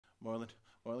Moreland,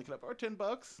 can I borrow $10?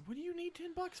 What do you need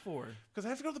 $10 for? Because I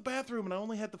have to go to the bathroom and I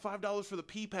only had the $5 for the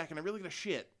pee pack and I really got to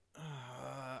shit.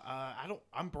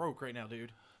 I'm broke right now,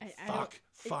 dude.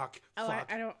 Fuck.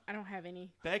 I don't have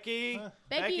any. Becky,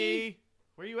 Becky,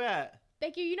 where you at?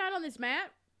 Becky, you're not on this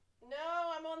map.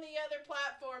 No, I'm on the other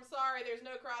platform. Sorry, there's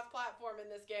no cross-platform in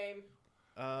this game.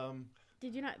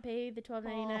 Did you not pay the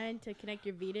 $12.99 to connect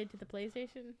your Vita to the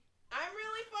PlayStation? I'm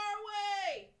really far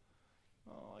away.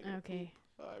 Oh, I gotta Okay. poop.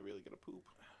 I really gotta poop.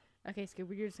 Okay,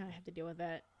 Scoob, you're just gonna have to deal with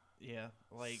that. Yeah,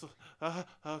 like...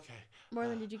 Okay.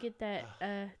 Moreland, did you get that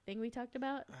thing we talked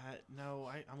about? No,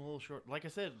 I'm a little short. Like I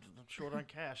said, I'm short on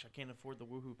cash. I can't afford the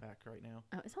Woohoo pack right now.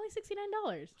 Oh, it's only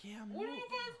 $69. Yeah, What are you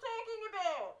guys talking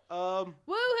about?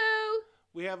 Woohoo!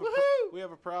 We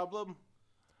have a problem.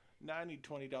 Now I need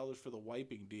 $20 for the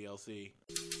wiping DLC.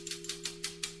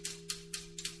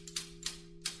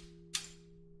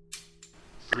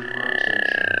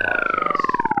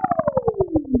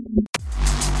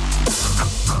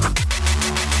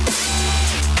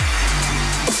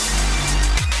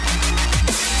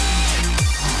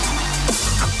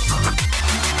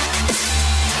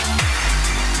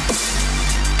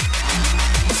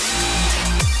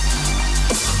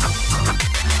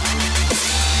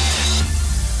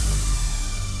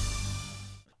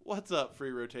 What's up,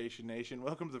 Free Rotation Nation?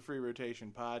 Welcome to the Free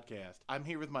Rotation Podcast. I'm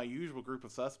here with my usual group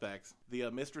of suspects. The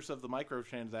mistress of the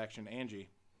microtransaction, Angie.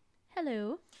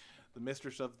 Hello. The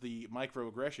mistress of the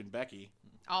microaggression, Becky.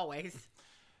 Always.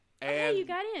 And Hey, you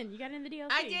got in. You got in the DLC.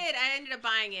 I did. I ended up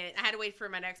buying it. I had to wait for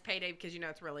my next payday because,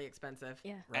 it's really expensive.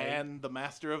 Yeah. Right. And the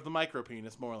master of the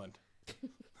micropenis, Moreland.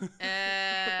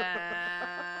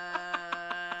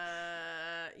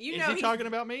 Is he talking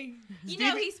about me?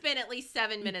 He spent at least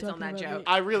 7 minutes on that joke.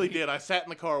 I really did. I sat in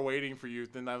the car waiting for you.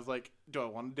 Then I was like, do I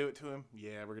want to do it to him?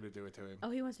 Yeah, we're going to do it to him.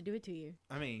 Oh, he wants to do it to you.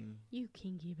 I mean, You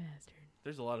kinky bastard.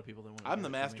 there's a lot of people that want to I'm the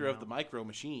master of the micro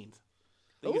machines.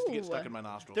 They used to get Ooh. stuck in my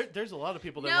nostrils. There's a lot of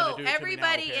people that No, want to do it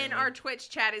everybody to me now, in our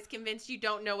Twitch chat is convinced you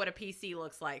don't know what a PC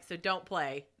looks like, so don't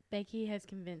play. Becky has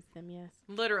convinced them, yes.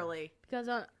 Literally. Because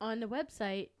on the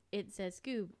website, it says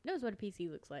Scoob knows what a PC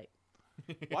looks like.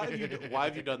 Why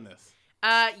have you done this?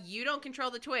 You don't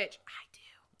control the Twitch. I do.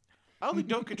 I only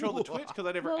don't control the Twitch because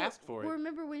I never asked for it.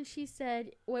 Remember when she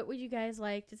said, what would you guys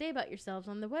like to say about yourselves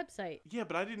on the website? Yeah,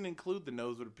 but I didn't include the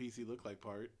knows what a PC look like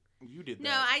part. You did that.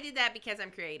 No, I did that because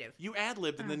I'm creative. You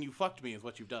ad-libbed and then you fucked me is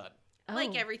what you've done.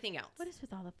 Like everything else. What is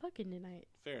with all the fucking tonight?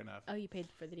 Fair enough. Oh, you paid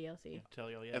for the DLC. Tell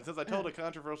y'all, yeah. And since I told a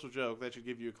controversial joke, that should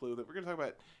give you a clue that we're going to talk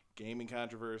about gaming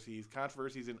controversies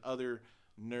in other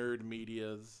nerd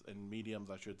medias and mediums,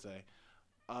 I should say.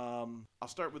 I'll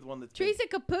start with one that's... Teresa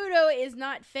Caputo is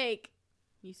not fake.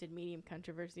 You said medium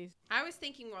controversies. I was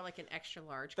thinking more like an extra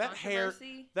large That hair-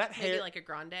 controversy. that Maybe hair- like a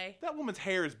grande. That woman's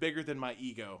hair is bigger than my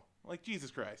ego. Like, Jesus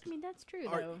Christ. I mean, that's true,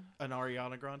 though. An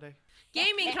Ariana Grande?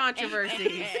 Gaming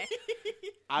controversies.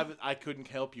 I couldn't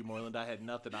help you, Moreland. I had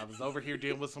nothing. I was over here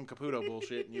dealing with some Caputo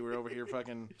bullshit, and you were over here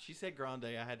fucking... She said Grande.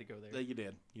 I had to go there. You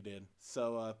did.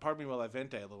 So, pardon me while I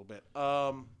vente a little bit.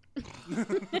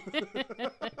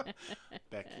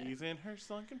 Becky's in her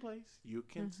sunken place. You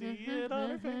can see it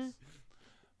on her face.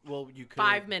 Well, you could.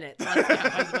 5 minutes. I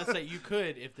was about to say, you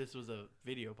could if this was a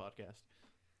video podcast.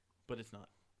 But it's not.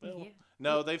 Well, Yeah.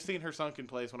 no, they've seen her sunken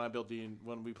place when I built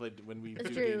when we That's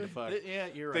do true. the fuck. Yeah,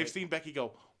 you're right. They've seen Becky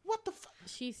go, what the fuck?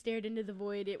 She stared into the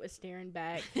void. It was staring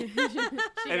back. And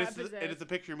it's a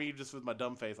picture of me just with my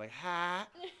dumb face, like, ha.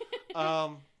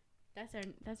 That's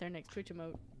our next Twitch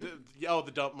emote.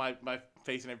 The dump, my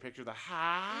face in every picture, the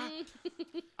ha.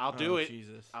 I'll do it.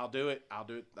 Jesus. I'll do it.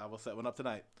 I will set one up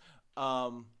tonight.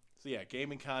 So yeah,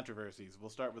 gaming controversies.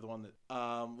 We'll start with one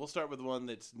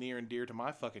that's near and dear to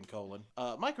my fucking colon.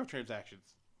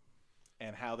 Microtransactions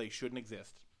and how they shouldn't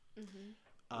exist. Mm-hmm.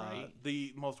 Right.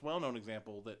 The most well-known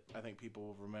example that I think people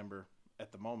will remember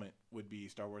at the moment would be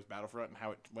Star Wars Battlefront and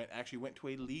how it actually went to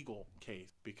a legal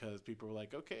case because people were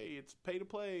like, okay, it's pay to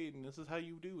play and this is how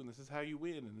you do and this is how you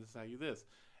win and this is how you this.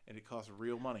 And it costs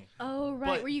real money. Oh,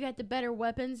 right, where you got the better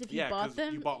weapons if you bought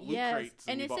them? You bought loot yes. crates.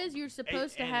 And it says you're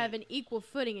supposed to have an equal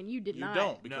footing, and you did not. You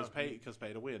don't, because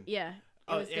pay to win. Yeah,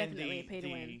 it was definitely a pay to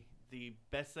win. The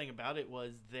best thing about it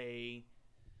was they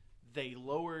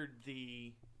lowered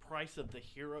the price of the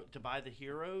hero to buy the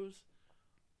heroes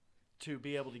to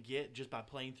be able to get just by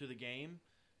playing through the game.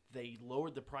 They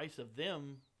lowered the price of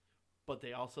them, but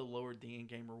they also lowered the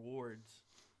in-game rewards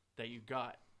that you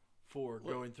got for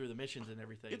going through the missions and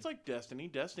everything. It's like Destiny.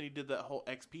 Destiny did that whole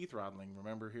XP throttling.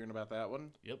 Remember hearing about that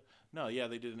one? Yep. No, yeah,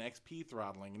 they did an XP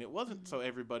throttling, and it wasn't so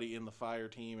everybody in the fire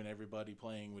team and everybody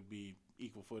playing would be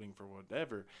equal footing for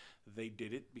whatever. They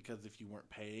did it because if you weren't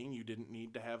paying, you didn't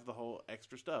need to have the whole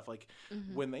extra stuff. Like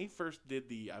when they first did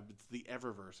the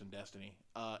Eververse in Destiny,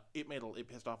 it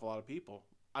pissed off a lot of people.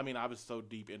 I mean, I was so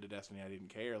deep into Destiny, I didn't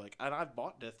care. Like, and I've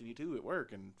bought Destiny 2 at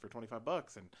work and for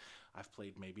 $25, and I've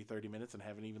played maybe 30 minutes and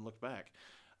haven't even looked back.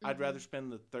 I'd rather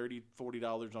spend the $30,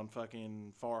 $40 on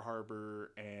fucking Far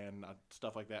Harbor and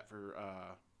stuff like that for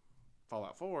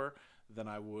Fallout 4 than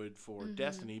I would for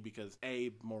Destiny because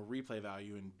A, more replay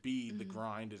value, and B, the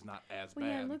grind is not as bad.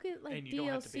 Yeah, look at like and you don't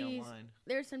have to be DLCs. online.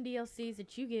 There's some DLCs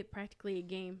that you get practically a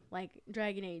game, like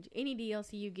Dragon Age. Any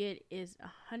DLC you get is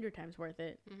 100 times worth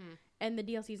it. And the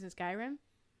DLCs in Skyrim,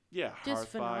 Yeah, just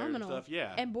Hearthfire phenomenal. and stuff.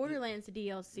 Yeah, and Borderlands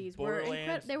DLCs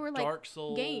Borderlands, they were like Dark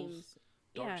Souls, games.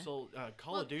 Dark Souls,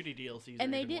 Call of Duty DLCs, And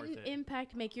are they even didn't worth it.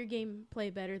 impact make your game play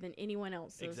better than anyone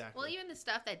else's. Exactly. Well, even the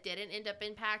stuff that didn't end up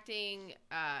impacting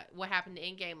what happened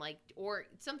in game, like or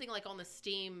something like on the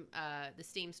Steam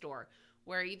store,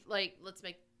 where you like, let's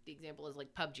make the example is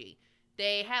like PUBG.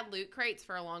 They had loot crates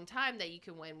for a long time that you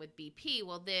can win with BP.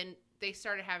 Well, then they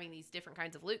started having these different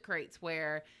kinds of loot crates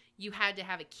where you had to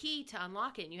have a key to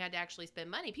unlock it, and you had to actually spend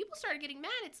money. People started getting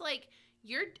mad. It's like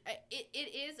it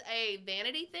is a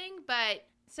vanity thing, but.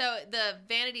 So the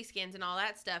vanity skins and all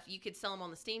that stuff, you could sell them on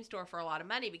the Steam store for a lot of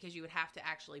money because you would have to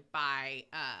actually buy,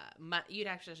 you'd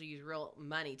actually use real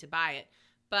money to buy it.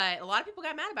 But a lot of people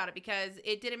got mad about it because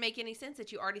it didn't make any sense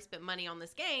that you already spent money on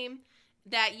this game,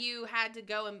 that you had to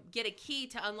go and get a key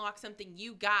to unlock something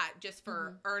you got just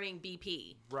for earning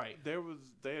BP. Right. they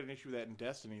had an issue with that in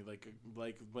Destiny.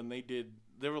 Like when they did,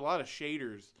 there were a lot of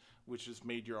shaders which just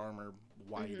made your armor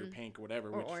white or pink or whatever.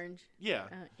 Or orange. Yeah.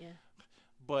 Yeah.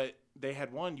 But they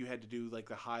had one you had to do like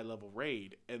the high level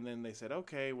raid, and then they said,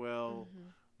 okay, well,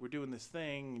 we're doing this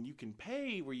thing, and you can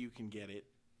pay where you can get it,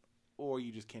 or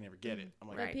you just can't ever get it. I'm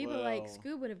like, But people like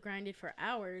Scoob would have grinded for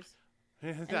hours.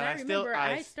 And I remember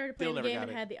I started playing the game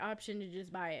and had the option to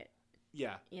just buy it.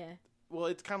 Yeah. Yeah. Well,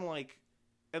 it's kind of like,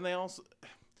 and they also,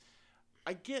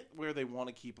 I get where they want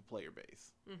to keep a player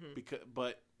base,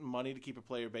 but money to keep a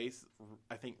player base,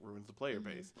 I think, ruins the player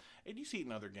base. And you see it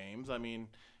in other games. I mean,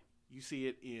 you see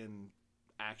it in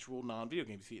actual non-video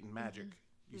games. You see it in Magic.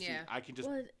 You see, I can just.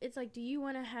 Well, it's like, do you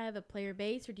want to have a player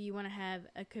base or do you want to have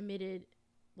a committed,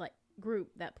 like,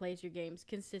 group that plays your games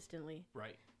consistently?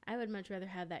 Right. I would much rather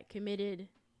have that committed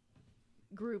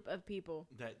group of people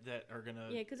That are gonna.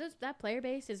 Yeah, because that player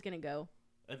base is gonna go.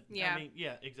 I mean,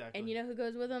 yeah, exactly. And you know who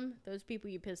goes with them? Those people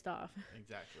you pissed off.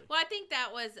 Exactly. Well, I think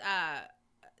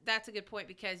that's a good point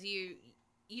because you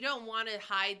don't want to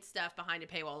hide stuff behind a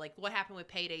paywall. Like what happened with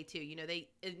Payday 2. You know,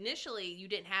 initially you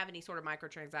didn't have any sort of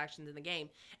microtransactions in the game.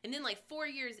 And then like 4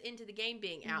 years into the game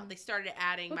being out, they started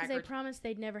adding because they promised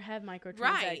they'd never have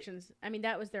microtransactions. Right. I mean,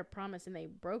 that was their promise and they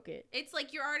broke it. It's like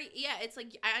it's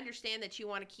like I understand that you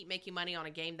want to keep making money on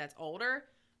a game that's older,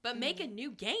 but make a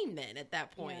new game then at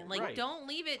that point. Yeah. Like Right. don't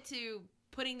leave it to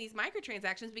putting these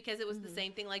microtransactions because it was the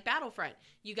same thing like Battlefront.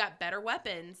 You got better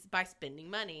weapons by spending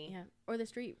money. Yeah. Or the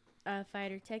Street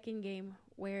Fighter Tekken game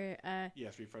where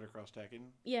Street Fighter Cross Tekken.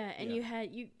 yeah, and you had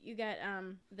you got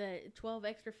the 12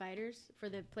 extra fighters for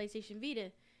the PlayStation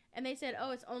Vita, and they said,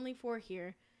 oh, it's only 4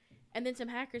 here, and then some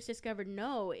hackers discovered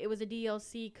no, it was a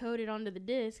DLC coded onto the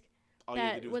disc All you had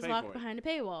to that do was pay locked for it. behind a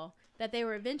paywall that they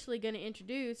were eventually going to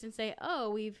introduce and say,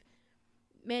 oh, we've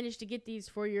managed to get these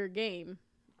for your game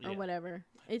or Yeah. whatever.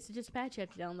 It's just a patch you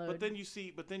have to download. But then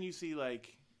you see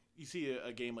like. You see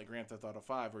a game like Grand Theft Auto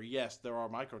 5 where, yes, there are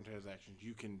microtransactions.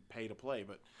 You can pay to play.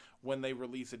 But when they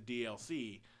release a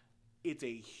DLC, it's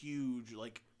a huge,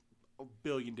 like, a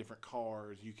billion different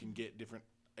cars. You can get different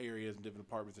areas and different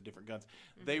apartments and different guns.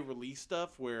 They release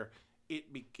stuff where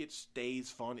it stays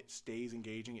fun, it stays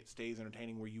engaging, it stays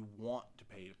entertaining where you want to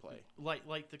pay to play.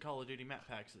 Like the Call of Duty map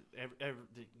packs.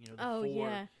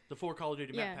 The 4 Call of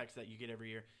Duty map packs that you get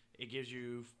every year. It gives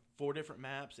you 4 different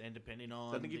maps, and depending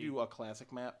on Doesn't it give you a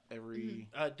classic map every...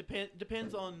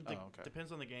 depends on the okay.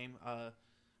 depends on the game.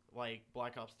 Like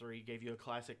Black Ops 3 gave you a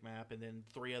classic map, and then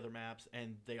 3 other maps,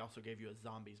 and they also gave you a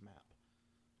zombies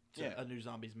map. A new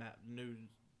zombies map, new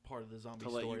part of the zombie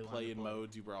story. To let you play in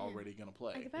modes you were already going to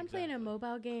play. like if I'm playing a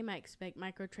mobile game, I expect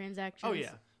microtransactions. Oh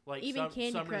yeah, like even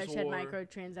Candy Summer's Crush had War,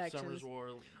 microtransactions. Summer's War,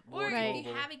 Or War if you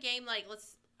Global. have a game like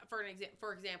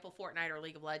for example, Fortnite or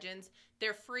League of Legends,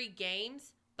 they're free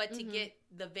games, But to get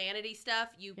the vanity stuff,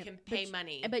 you can pay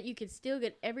money. But you can still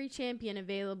get every champion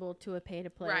available to a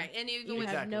pay-to-play. Right, and even you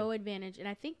have no advantage. And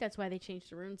I think that's why they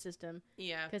changed the rune system.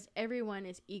 Yeah. Because everyone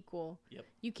is equal. Yep.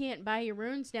 You can't buy your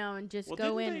runes now and just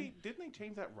go in. Didn't they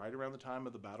change that right around the time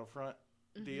of the Battlefront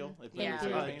deal? If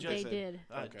They did.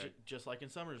 Okay. Just like in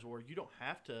Summoner's War, you don't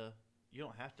have to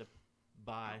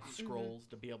buy scrolls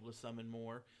to be able to summon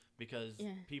more. Because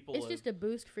people, it's just a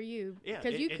boost for you. Yeah,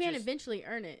 because you can eventually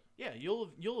earn it. Yeah,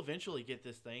 you'll eventually get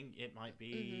this thing. It might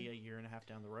be a year and a half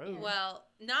down the road. Yeah. Well,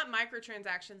 not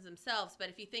microtransactions themselves, but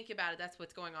if you think about it, that's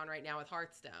what's going on right now with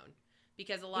Hearthstone.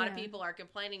 Because a lot of people are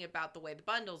complaining about the way the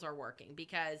bundles are working.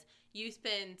 Because you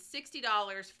spend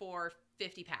 $60 for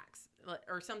 50 packs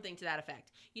or something to that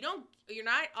effect.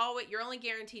 You're only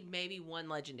guaranteed maybe one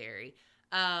legendary.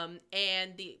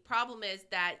 And the problem is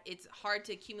that it's hard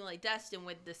to accumulate dust, and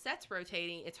with the sets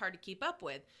rotating, it's hard to keep up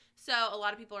with. So a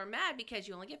lot of people are mad because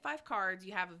you only get 5 cards.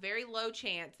 You have a very low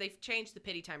chance. They've changed the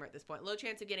pity timer at this point. Low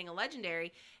chance of getting a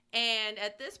legendary. And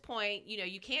at this point,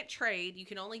 you can't trade. You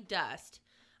can only dust.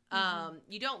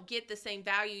 You don't get the same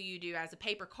value you do as a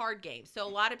paper card game. So a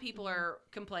lot of people are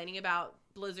complaining about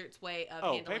Blizzard's way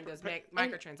of handling those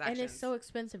microtransactions. And it's so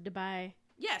expensive to buy.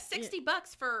 Yeah,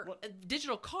 $60 for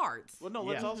digital cards. Well, no,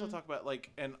 let's also talk about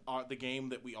the game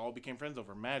that we all became friends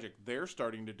over, Magic. They're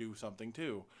starting to do something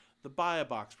too. The buy a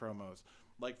box promos,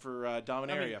 like for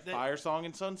Dominaria, Fire Song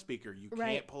and Sunspeaker. You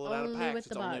can't pull it out of packs.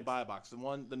 It's only a buy a box.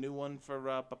 The new one for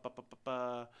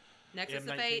Nexus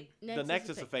of Fate. The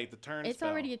Nexus of Fate, the turn. It's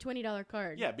already a $20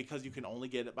 card. Yeah, because you can only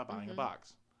get it by buying a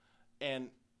box. And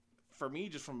for me,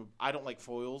 I don't like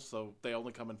foils, so they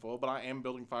only come in foil. But I am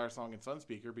building Fire Song and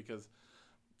Sunspeaker because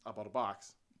I bought a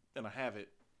box and I have it,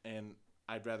 and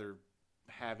I'd rather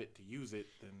have it to use it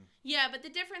than... Yeah, but the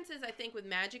difference is, I think with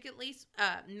Magic at least,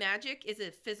 Magic is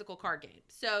a physical card game.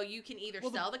 So you can either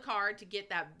sell the card to get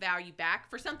that value back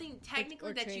for something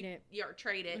technically that you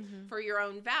trade it for your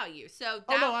own value. So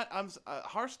I'm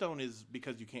Hearthstone is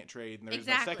because you can't trade and there's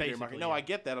no secondary market. No, I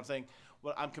get that. I'm saying,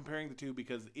 I'm comparing the two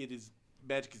because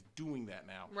Magic is doing that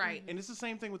now. Right. And it's the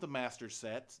same thing with the Masters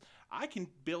sets. I can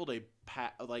build a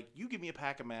pack, you give me a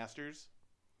pack of Masters,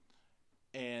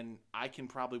 and I can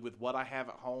probably, with what I have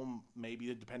at home,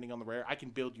 maybe depending on the rare, I can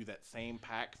build you that same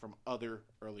pack from other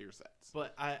earlier sets.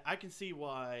 But I can see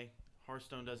why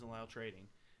Hearthstone doesn't allow trading.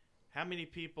 How many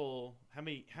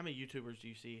YouTubers do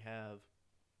you see have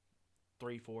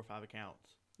 3, 4, 5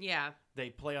 accounts? Yeah.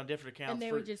 They play on different accounts. And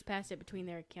they would just pass it between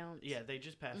their accounts. Yeah, they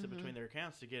just pass it between their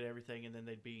accounts to get everything, and then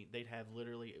they'd have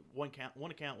literally one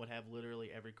account would have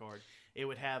literally every card. It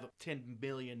would have 10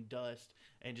 million dust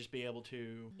and just be able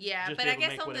to but I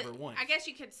guess make whatever it wants. I guess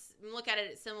you could look at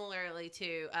it similarly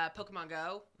to Pokemon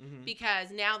Go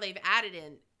because now they've added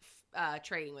in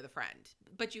trading with a friend,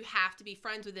 but you have to be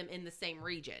friends with them in the same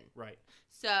region. Right.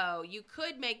 So you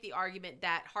could make the argument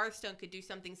that Hearthstone could do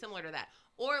something similar to that.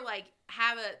 Or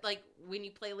have when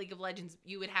you play League of Legends,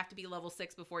 you would have to be level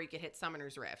 6 before you could hit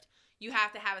Summoner's Rift. You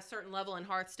have to have a certain level in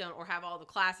Hearthstone or have all the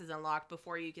classes unlocked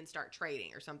before you can start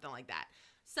trading or something like that.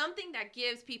 Something that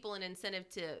gives people an incentive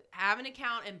to have an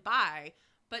account and buy,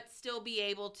 but still be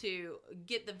able to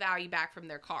get the value back from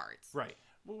their cards. Right.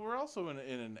 Well, we're also in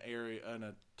an area, in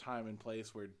a time and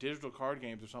place where digital card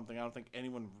games are something I don't think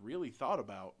anyone really thought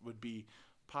about would be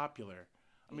popular.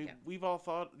 I mean, we've all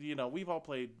thought, we've all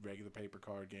played regular paper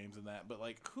card games and that, but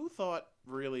who thought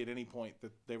really at any point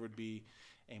that there would be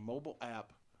a mobile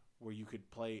app where you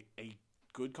could play a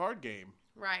good card game?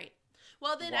 Right.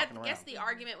 Well, then I guess the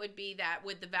argument would be that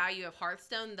with the value of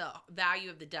Hearthstone, the value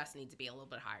of the dust needs to be a little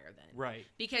bit higher then. Right.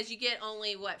 Because you get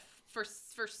only for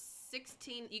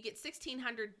 16, you get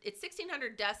 1,600. It's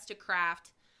 1,600 dust to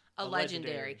craft a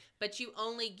legendary, but you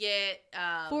only get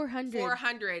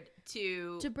 400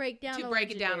 to break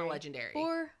it down a legendary.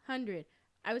 400.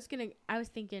 I was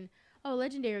thinking,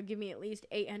 legendary will give me at least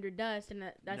 800 dust, and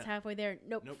that's halfway there.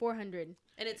 Nope. 400.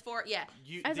 And it's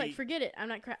I was forget it.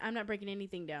 I'm not breaking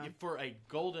anything down. For a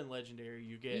golden legendary,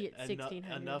 you get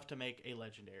enough to make a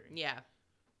legendary. Yeah.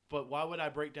 But why would I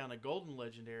break down a golden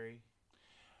legendary?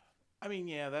 I mean,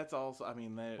 yeah, that's also. I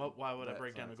mean, why would I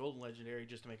break down a golden legendary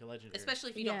just to make a legendary?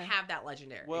 Especially if you don't have that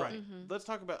legendary. Well, let's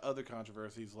talk about other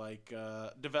controversies like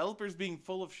developers being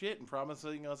full of shit and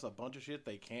promising us a bunch of shit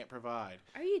they can't provide.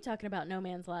 Are you talking about No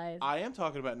Man's Lies? I am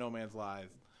talking about No Man's Lies.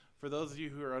 For those of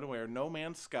you who are unaware, No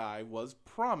Man's Sky was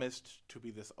promised to be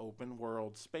this open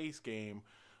world space game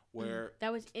where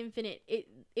that was infinite.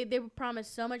 They would promise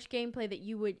so much gameplay that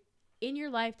you would, in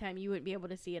your lifetime, you wouldn't be able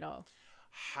to see it all.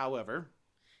 However,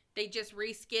 they just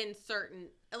reskin certain,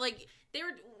 they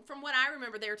were, from what I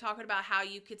remember, they were talking about how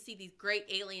you could see these great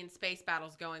alien space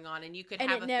battles going on, and you could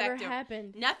have it never effective.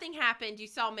 happened. Nothing happened. You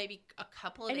saw maybe a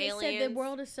couple of And aliens. it said the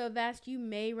world is so vast, you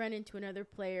may run into another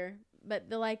player, but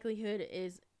the likelihood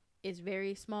is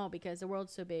very small because the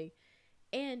world's so big.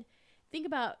 And think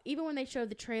about, even when they showed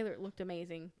the trailer, it looked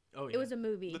amazing. Oh yeah. It was a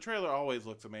movie. The trailer always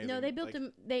looks amazing. No, they built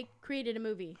they created a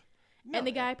movie. No, And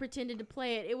the guy pretended to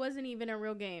play it. It wasn't even a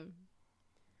real game.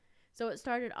 So it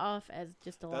started off as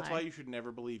just a lie. That's why you should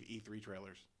never believe E3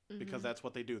 trailers. Because that's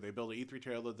what they do. They build an E3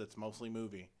 trailer that's mostly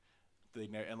movie.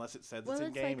 Unless it says it's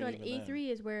in game. Well, it's like on E3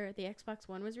 is where the Xbox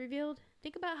One was revealed.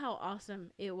 Think about how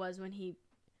awesome it was when he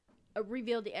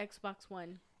revealed the Xbox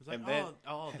One. It's like, And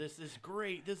then- this is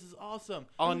great. This is awesome.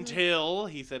 Until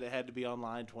he said it had to be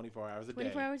online 24 hours a day.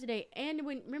 24 hours a day. And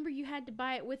remember, you had to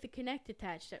buy it with the Kinect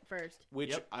attached at first.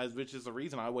 Which is the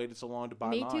reason I waited so long to buy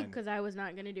Me mine. too, because I was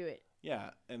not going to do it.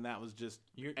 Yeah, and that was just...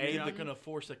 You're A, not the- going to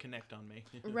force a Connect on me.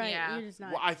 Right, Yeah. you're just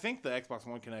not. Well, I think the Xbox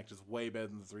One Connect is way better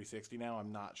than the 360 now.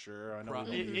 I'm not sure. I know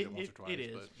we've used it once or twice. It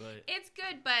is, but It's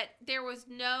good, but there was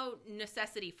no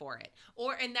necessity for it.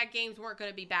 And that games weren't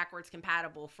going to be backwards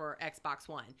compatible for Xbox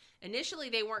One. Initially,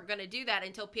 they weren't going to do that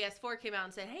until PS4 came out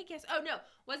and said, hey, guess... Oh, no.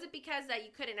 Was it because that you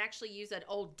couldn't actually use an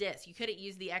old disc? You couldn't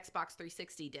use the Xbox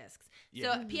 360 discs.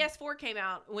 Yeah. So PS4 came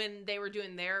out when they were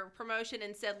doing their promotion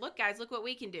and said, look, guys, look what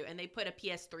we can do. And they put a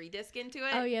PS3 disc into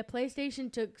it. Oh, yeah.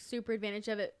 PlayStation took super advantage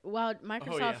of it. While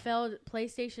Microsoft failed,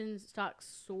 PlayStation's stock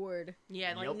soared.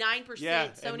 Yeah, like Yep. 9%. Yeah,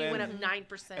 and Sony then- went up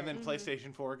 9%. and then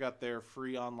PlayStation 4 got their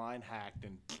free online hacked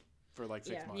and for like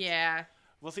 6 months. Yeah.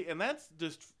 Well, see, and that's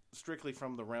just strictly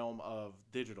from the realm of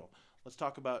digital. Let's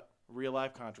talk about real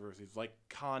life controversies, like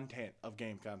content of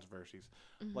game controversies,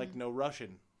 like no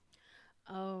Russian.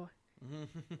 Oh.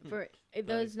 For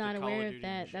those it's not the Call of aware of Duty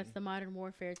that, machine. that's the Modern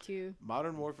Warfare 2.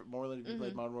 Modern Warfare, more than you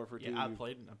played Modern Warfare 2. Yeah, I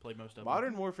played most of them.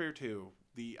 Modern Warfare 2.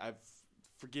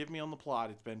 Forgive me on the plot;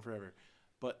 it's been forever.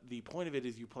 But the point of it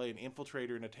is you play an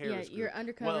infiltrator and a terrorist Yeah, you're group.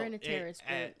 undercover in a terrorist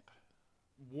group. At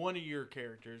one of your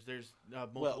characters, there's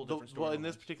multiple different well, in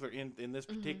this storylines. particular in this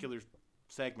particular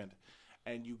segment,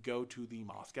 and you go to the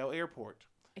Moscow airport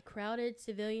A crowded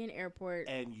civilian airport.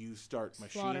 and you start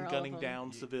Slaughter machine all of gunning them.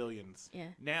 down civilians. Yeah.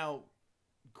 Now,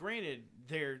 granted,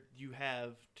 there you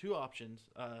have two options.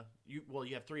 You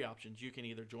have three options. You can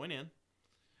either join in,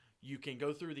 you can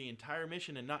go through the entire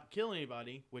mission and not kill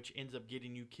anybody, which ends up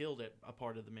getting you killed at a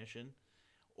part of the mission,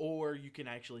 or you can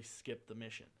actually skip the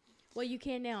mission. Well, you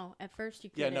can now. At first,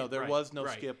 you Yeah, couldn't. no, there Right, was no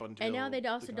right. skip until. And now they the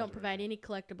also don't provide controversy. any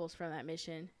collectibles from that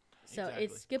mission. So Exactly.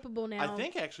 it's skippable now. I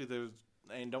think actually there's,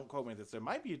 and don't quote me on this, there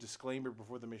might be a disclaimer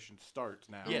before the mission starts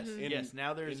now. Yes, In- yes.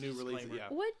 Now there's in new a releases, disclaimer.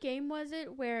 yeah. What game was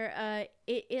it where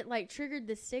it like triggered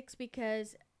the 6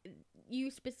 because you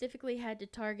specifically had to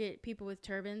target people with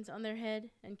turbans on their head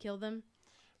and kill them?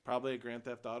 Probably a Grand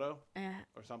Theft Auto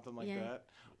or something like Yeah. that.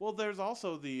 Well, there's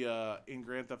also the in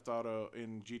Grand Theft Auto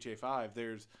in GTA 5.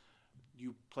 There's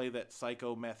you play that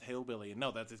psycho meth hillbilly. No,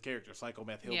 that's his character, psycho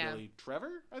meth hillbilly. Yeah.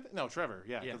 Trevor? No, Trevor.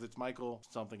 Yeah, Yeah. because it's Michael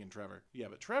something and Trevor. Yeah,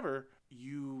 but Trevor,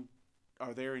 you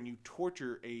are there and you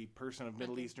torture a person of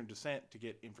Middle Eastern descent to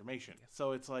get information.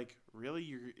 So it's like,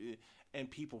 really,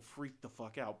 and people freak the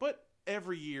fuck out. But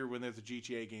every year when there's a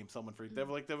GTA game, someone freaks. There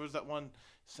was that one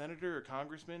senator or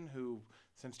congressman who,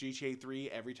 since GTA 3,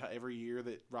 every year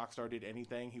that Rockstar did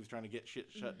anything, he was trying to get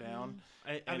shit shut down.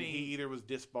 I And mean, he either was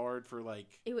disbarred for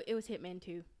like, It was Hitman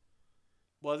 2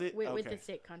 was it? with Okay. the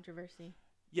sick controversy.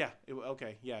 Yeah.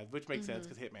 Okay. Yeah, which makes sense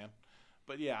because Hitman.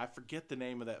 But yeah, I forget the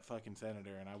name of that fucking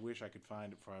senator, and I wish I could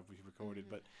find it before we recorded.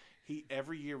 But he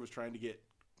every year was trying to get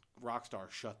Rockstar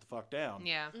shut the fuck down.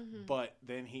 Yeah. But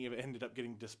then he ended up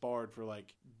getting disbarred for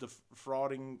like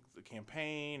defrauding the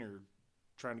campaign or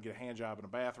trying to get a hand job in a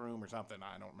bathroom or something.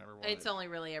 I don't remember what. It's only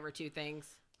really ever two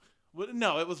things. Well,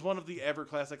 no, it was one of the ever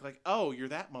classic, like, oh, you're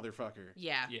that motherfucker.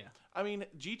 Yeah. yeah. I mean,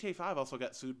 GTA 5 also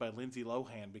got sued by Lindsay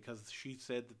Lohan because she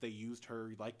said that they used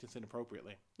her likeness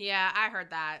inappropriately. Yeah, I heard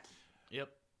that. Yep.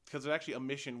 Because there's actually a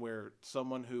mission where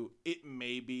someone who, it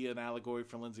may be an allegory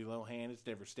for Lindsay Lohan, it's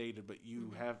never stated, but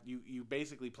you have, you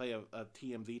basically play a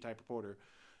TMZ type reporter.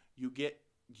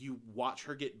 You watch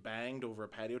her get banged over a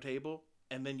patio table,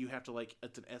 and then you have to, like,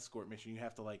 it's an escort mission. You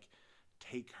have to, like,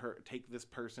 take this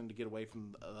person to get away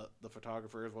from the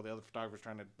photographers while the other photographer's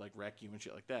trying to, like, wreck you and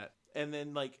shit like that. And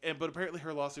then, like, but apparently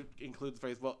her lawsuit includes the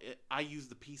phrase, well, I use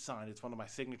the peace sign. It's one of my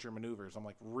signature maneuvers. I'm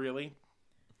like, really?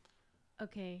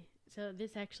 Okay, so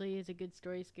this actually is a good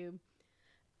story, Scoob.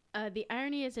 The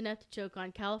irony is enough to choke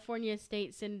on. California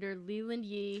State Senator Leland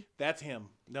Yee That's him.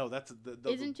 No, that's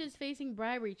isn't just facing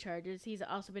bribery charges. He's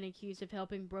also been accused of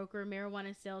helping broker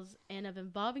marijuana sales and of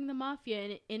involving the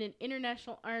mafia in an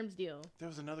international arms deal. There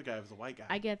was another guy. It was a white guy.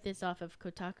 I get this off of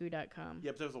Kotaku.com.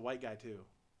 Yeah, but there was a white guy too.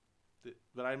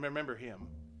 But I remember him.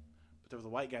 But there was a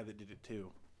white guy that did it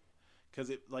too. Because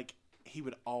he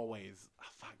would always...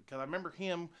 Because I remember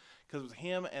him, because it was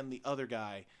him and the other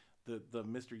guy, the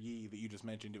Mr. Yee that you just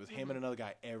mentioned. It was him and another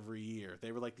guy every year.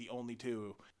 They were like the only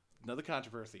two. Another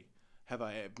controversy. Have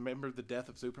I remembered the death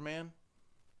of Superman?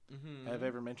 Mm-hmm. Have I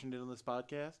ever mentioned it on this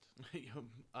podcast?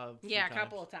 A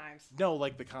couple of times. No,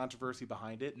 like the controversy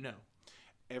behind it? No.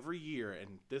 Every year,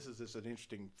 and this is just an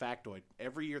interesting factoid,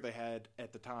 every year they had,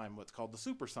 at the time, what's called the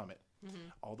Super Summit. Mm-hmm.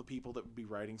 All the people that would be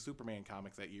writing Superman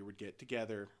comics that year would get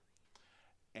together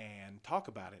and talk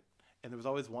about it. And there was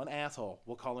always one asshole.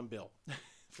 We'll call him Bill,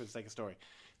 for the sake of story.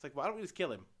 It's like, why don't we just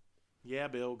kill him? Yeah,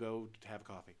 Bill, go have a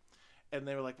coffee. And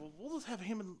they were like, well, we'll just have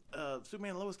him and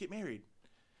Superman and Lois get married.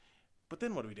 But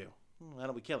then what do we do? Why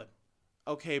don't we kill him?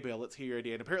 Okay, Bill, let's hear your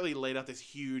idea. And apparently he laid out this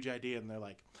huge idea, and they're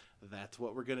like, that's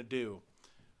what we're going to do.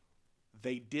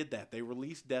 They did that. They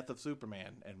released Death of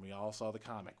Superman, and we all saw the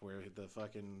comic where the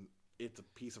fucking, it's a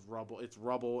piece of rubble. It's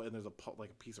rubble, and there's a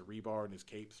piece of rebar, and his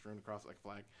cape strewn across it like a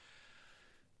flag.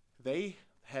 They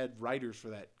had writers for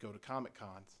that go to Comic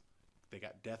Cons. They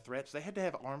got death threats. They had to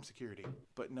have armed security.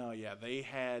 But no, yeah, they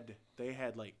had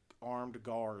like armed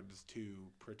guards to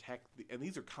protect and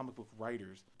these are comic book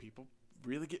writers. People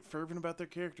really get fervent about their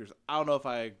characters. I don't know if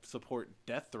I support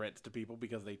death threats to people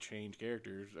because they change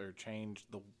characters or change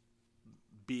the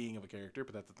being of a character,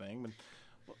 but that's the thing.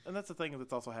 And that's the thing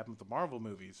that's also happened with the Marvel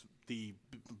movies. The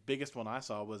biggest one I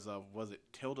saw was it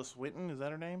Tilda Swinton? Is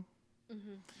that her name?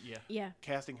 Mm-hmm. Yeah.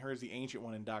 Casting her as the Ancient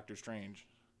One in Doctor Strange.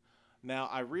 Now,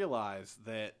 I realize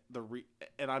that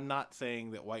and I'm not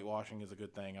saying that whitewashing is a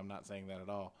good thing. I'm not saying that at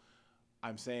all.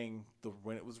 I'm saying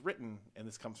when it was written, and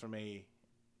this comes from a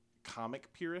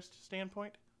comic purist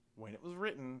standpoint, when it was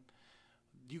written,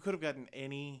 you could have gotten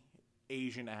any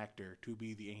Asian actor to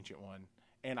be the Ancient One,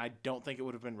 and I don't think it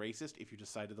would have been racist if you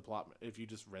just cited the plot, if you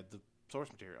just read the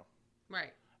source material.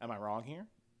 Right. Am I wrong here?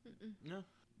 No,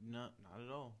 not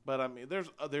at all. But I mean, there's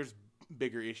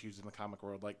bigger issues in the comic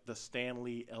world, like the Stan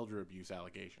Lee elder abuse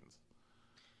allegations.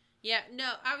 Yeah,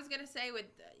 no, I was gonna say with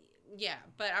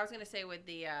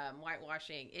the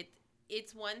whitewashing,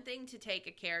 it's one thing to take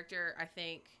a character. I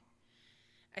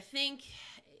think,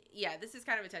 yeah, this is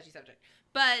kind of a touchy subject,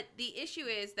 but the issue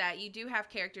is that you do have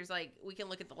characters like we can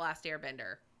look at The Last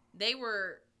Airbender. They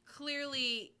were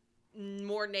clearly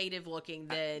more native looking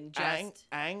than just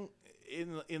Aang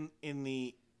in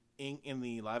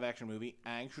the live action movie.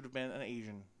 Aang should have been an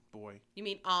Asian boy. You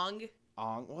mean Ong?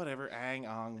 Ong, whatever. Aang,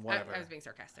 Ong, whatever. I was being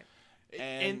sarcastic.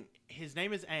 And his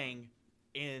name is Aang.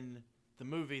 In the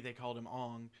movie, they called him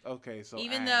Ong. Okay, so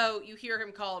even Aang. though you hear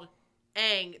him called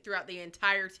Aang throughout the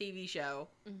entire TV show.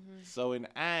 Mm-hmm. So in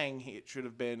Aang, it should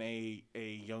have been a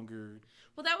younger.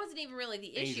 Well, that wasn't even really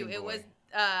the issue. Asian It boy. was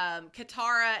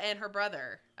Katara and her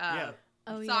brother. Yeah.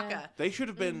 Oh, Sokka. yeah. They should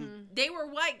have been. Mm-hmm. They were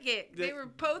white kids. They were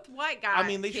both white guys. I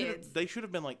mean, they kids. should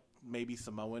have been like maybe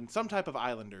Samoan, some type of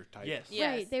islander type. Yes.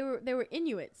 Yes. Right. They were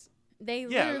Inuits. They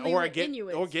Yeah, literally or were get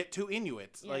Inuits. or get to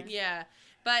Inuits. Yeah. Like, Yeah,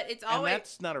 but it's and always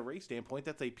that's not a race standpoint.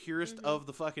 That's a purist of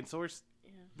the fucking source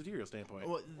material standpoint.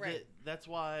 Well, Right. that's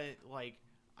why, like,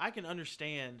 I can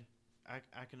understand.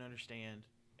 I can understand,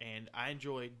 and I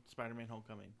enjoyed Spider-Man: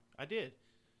 Homecoming. I did.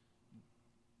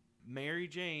 Mary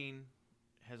Jane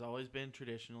has always been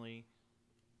traditionally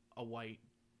a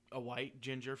white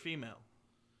ginger female.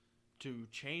 To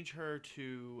change her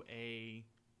to a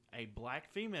black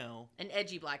female, an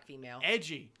edgy black female.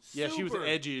 edgy, Yeah, she was super-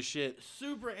 edgy as shit.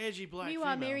 super edgy black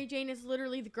Meanwhile, female. Mary Jane is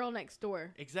literally the girl next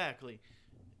door. Exactly.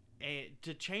 And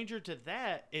to change her to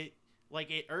that, it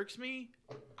irks me.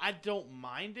 I don't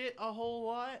mind it a whole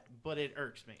lot, but it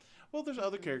irks me. Well, there's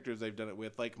other characters they've done it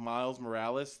with, like Miles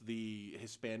Morales, the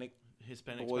Hispanic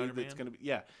Hispanic boy Spider-Man. that's gonna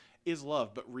be is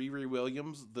loved. But Riri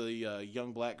Williams, the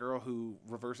young black girl who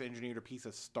reverse engineered a piece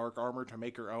of Stark armor to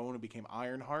make her own and became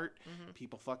Ironheart,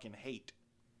 people fucking hate.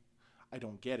 I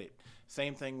don't get it.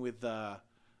 Same thing with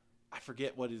I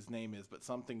forget what his name is, but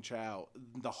something Chow.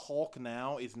 The Hulk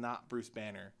now is not Bruce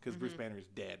Banner because Bruce Banner is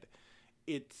dead.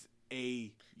 It's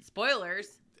a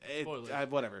Spoilers. Spoilers.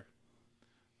 whatever.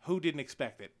 Who didn't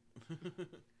expect it?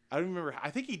 I don't remember.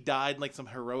 I think he died in like some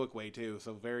heroic way too,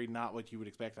 so very not what you would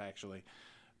expect actually.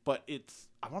 But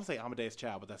I want to say Amadeus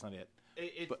Chow, but that's not it.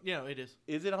 It But- it is.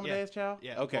 Is it Amadeus Chow?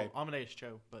 Yeah. Okay. Well, Amadeus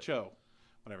Cho, but Cho,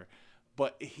 whatever.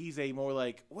 but he's a more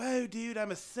like, whoa, dude,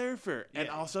 I'm a surfer, and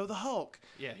Yeah. also the Hulk.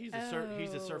 Yeah, he's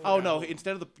a surfer. Oh guy. no!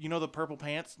 Instead of the purple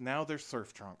pants, now they're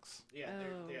surf trunks. Yeah,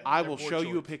 Oh. I will show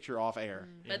you a picture off air.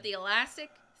 But the elastic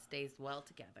stays well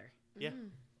together. Yeah.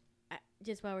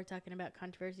 Just while we're talking about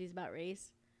controversies about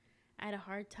race, I had a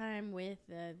hard time with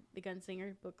the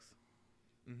Gunslinger books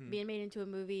being made into a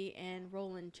movie and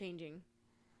Roland changing.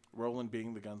 Roland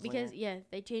being the gunslinger. Because,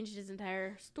 they changed his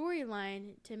entire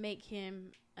storyline to make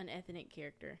him an ethnic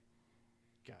character.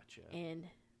 Gotcha. And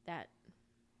that,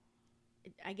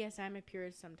 I guess I'm a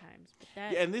purist sometimes.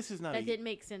 But and this is not that didn't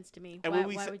make sense to me. And Why, when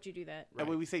we why say- would you do that? And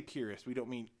when we say purist, we don't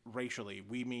mean racially.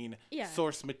 We mean Yeah.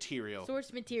 source material.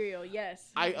 Source material,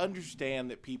 yes. I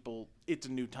understand that people, it's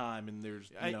a new time, and there's,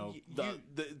 the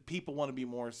people want to be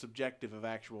more subjective of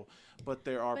actual, but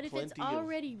there are But if plenty it's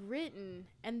already written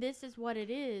and this is what it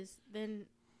is, then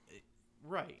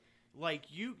Right. Like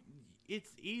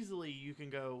it's easily you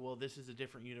can go, well, this is a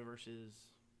different universe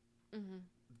as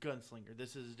Gunslinger.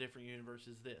 This is a different universe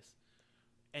as this.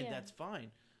 And Yeah. that's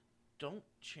fine. Don't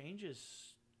change his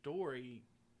story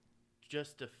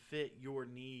just to fit your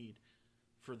need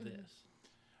for this.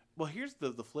 Well, here's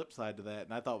the flip side to that,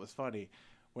 and I thought it was funny.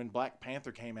 When Black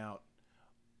Panther came out,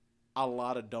 a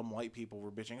lot of dumb white people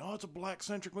were bitching, oh, it's a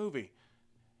black-centric movie.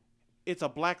 It's a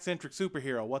black-centric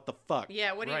superhero. What the fuck?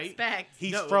 Yeah, what do you Right? expect?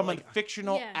 He's No, from like- a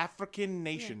fictional Yeah. African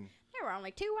nation. there were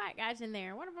only 2 white guys in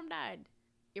there. One of them died.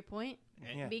 Your point?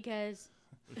 Yeah. Because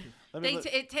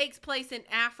It takes place in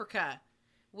Africa,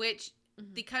 which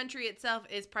the country itself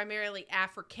is primarily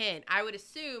African. I would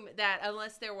assume that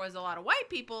unless there was a lot of white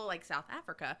people, like South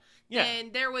Africa,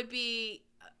 then there would be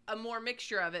a more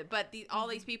mixture of it. But all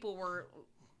these people were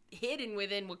hidden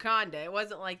within Wakanda. It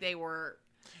wasn't like they were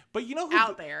But you know who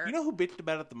out there. You know who bitched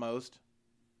about it the most?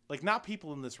 Like, not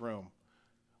people in this room.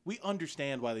 We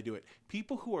understand why they do it.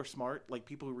 People who are smart, like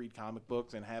people who read comic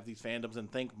books and have these fandoms and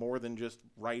think more than just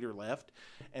right or left,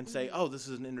 and say, "Oh, this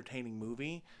is an entertaining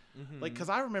movie." Like, because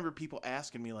I remember people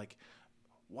asking me, like,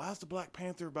 "Why is the Black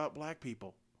Panther about black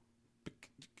people?"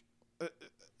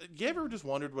 You ever just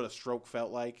wondered what a stroke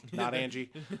felt like? Not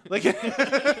Angie. Like,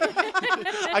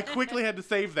 I quickly had to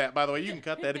save that. By the way, you can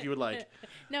cut that if you would like.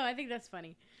 no, I think that's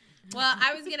funny. Well,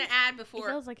 I was going to add It before.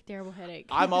 feels like a terrible headache.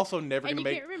 I'm also never and going to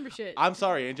you make. can't remember shit. I'm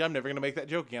sorry, Angie. I'm never going to make that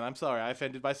joke again. I'm sorry. I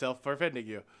offended myself for offending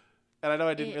you. And I know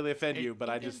I didn't really offend you, but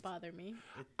it I didn't just. bother me.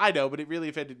 I know, but it really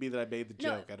offended me that I made the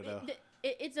joke. I don't know.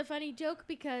 It's a funny joke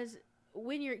because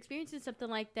when you're experiencing something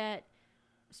like that,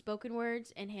 spoken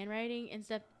words and handwriting and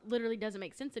stuff literally doesn't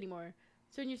make sense anymore.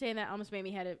 So when you're saying that almost made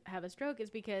me have a stroke, is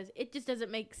because it just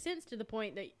doesn't make sense to the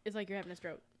point that it's like you're having a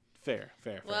stroke. Fair.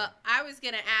 Well, I was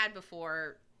going to add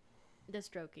before. The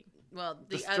stroking. Well,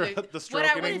 The the stroking.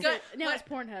 I What was is go- it? Now what- it's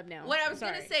Pornhub now. What I was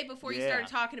Sorry. going to say before you Yeah. started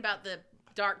talking about the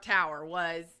Dark Tower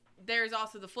was there's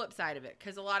also the flip side of it,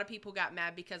 because a lot of people got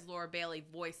mad because Laura Bailey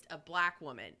voiced a black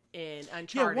woman in Yeah,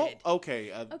 Uncharted. well,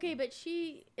 okay. Okay, but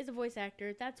she is a voice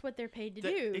actor. That's what they're paid to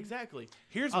do. Exactly.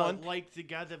 Here's one. Like the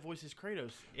guy that voices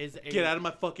Kratos is a Get out of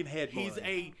my fucking head, He's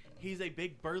boy. a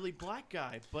big burly black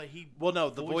guy, but he Well, no,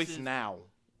 the voice voices- now.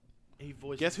 He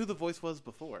voices. Guess who the voice was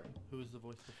before? Who was the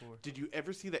voice before? Did you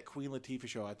ever see that Queen Latifah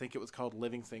show? I think it was called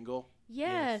Living Single.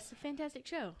 Yes, a fantastic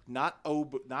show. Not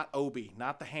Obi,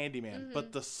 not the handyman,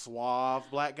 but the suave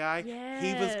black guy.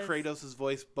 He was Yes. Kratos'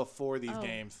 voice before these Oh.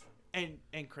 games. And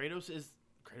Kratos is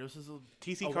a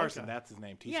T.C. white Carson, guy. that's his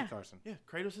name. T.C. Yeah. Carson. Yeah,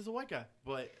 Kratos is a white guy,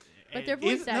 but they're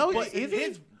voice no, actors. is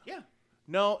he? Yeah.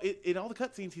 No, in all the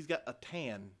cutscenes, he's got a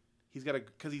tan. He's got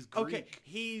because he's Greek. Okay,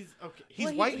 he's okay. He's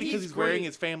Well, white because he's he's wearing great.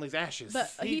 his family's ashes.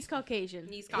 But he's He's- Caucasian.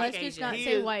 He's Let's just Caucasian. not He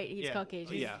say is- white. He's yeah.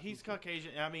 Caucasian. Yeah. He's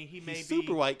Caucasian. I mean, he may he's be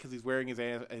super white because he's wearing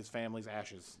his family's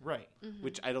ashes. right.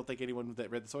 Which I don't think anyone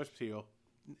that read the source material,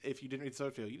 if you didn't read the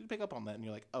source material, you didn't pick up on that, and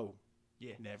you're like, oh,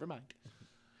 Yeah, never mind.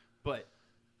 but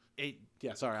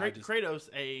Yeah, sorry, I just Kratos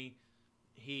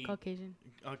Caucasian.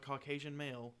 a Caucasian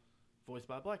male voiced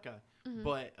by a black guy, Mm-hmm.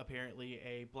 but apparently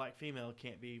a black female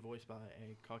can't be voiced by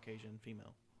a Caucasian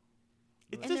female.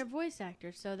 It's And just, they're voice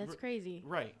actors, so that's crazy.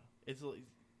 Right. It's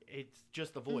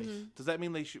just the voice. does that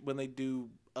mean they should when they do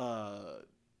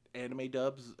anime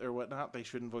dubs or whatnot, they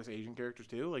shouldn't voice Asian characters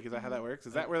too? Like, is that how that works?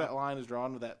 Is that where that line is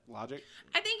drawn with that logic?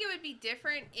 I think it would be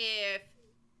different if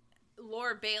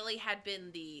Laura Bailey had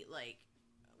been the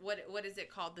what is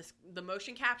it called, the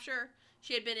motion capture.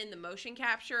 She had been in the motion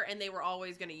capture, and they were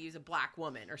always going to use a black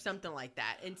woman or something like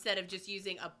that instead of just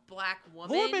using a black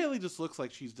woman. Laura Bailey just looks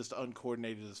like she's just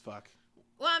uncoordinated as fuck.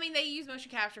 Well, I mean, they use motion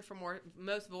capture for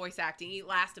most voice acting.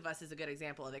 Last of Us is a good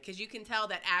example of it, because you can tell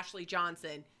that Ashley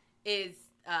Johnson is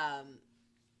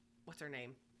what's her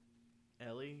name?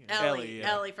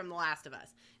 Ellie from The Last of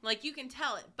Us. Like, you can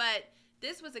tell it, but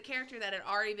this was a character that had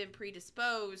already been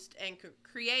predisposed and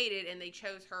created, and they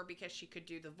chose her because she could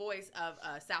do the voice of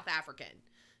a South African.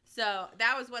 So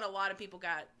that was what a lot of people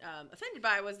got offended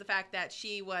by, was the fact that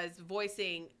she was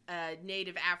voicing a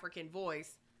native African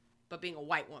voice, but being a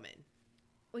white woman.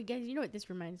 Wait, guys, you know what this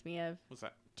reminds me of? What's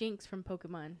that? Jinx from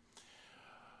Pokemon.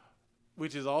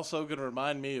 Which is also going to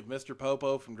remind me of Mr.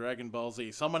 Popo from Dragon Ball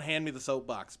Z. Someone hand me the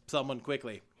soapbox. Someone,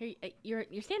 quickly. Here,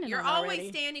 you're standing You're on it always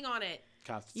already. standing on it.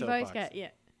 Constant You've always soapbox. got, yeah.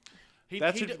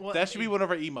 That should be one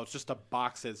of our emotes. Just a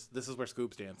box says, this is where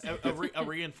Scoop stands. A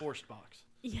reinforced box.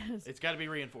 Yes. It's got to be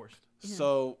reinforced. Yeah.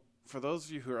 So, for those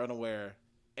of you who are unaware,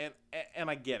 and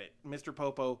I get it, Mr.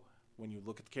 Popo, when you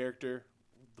look at the character,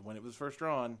 when it was first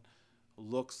drawn,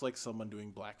 looks like someone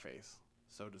doing blackface.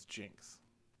 So does Jinx.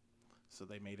 So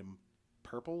they made him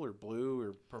purple or blue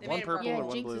or Purple. one made him purple Yeah, or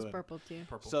one Jinx blue. is purple too.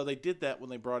 Purple. So they did that when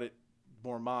they brought it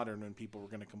more modern when people were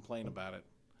going to complain about it.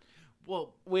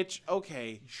 Well, Which,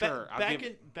 okay, sure. I'll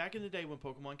give back in the day when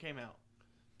Pokemon came out,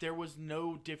 there was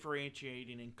no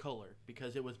differentiating in color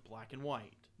because it was black and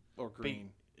white. or green.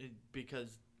 Because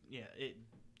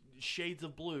shades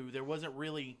of blue. There wasn't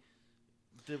really.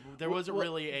 There wasn't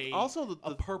really a also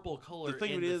a purple color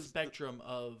thing in it the is, spectrum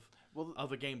of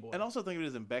a Game Boy. And also think of it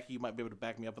as, and Becky, you might be able to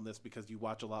back me up on this because you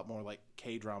watch a lot more like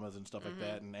K-dramas and stuff like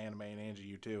that, and anime, and Angie,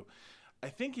 you too. I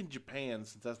think in Japan,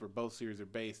 since that's where both series are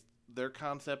based, their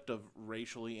concept of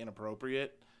racially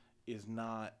inappropriate is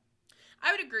not.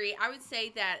 I would agree. I would say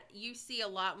that you see a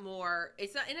lot more.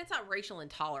 It's not racial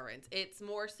intolerance. It's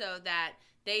more so that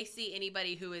they see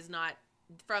anybody who is not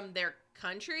from their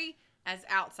country as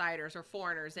outsiders or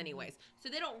foreigners, anyways. So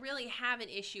they don't really have an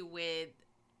issue with,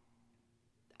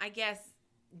 I guess,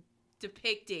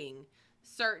 depicting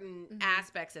certain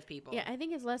aspects of people. Yeah, I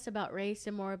think it's less about race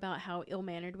and more about how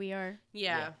ill-mannered we are.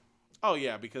 Yeah. Oh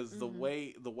yeah, because the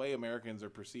way Americans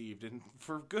are perceived, and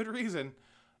for good reason,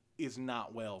 is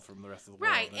not well from the rest of the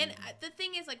world. Right. And the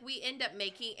thing is, like, we end up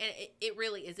making, and it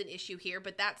really is an issue here,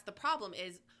 but that's the problem,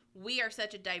 is we are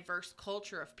such a diverse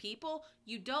culture of people.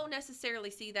 You don't necessarily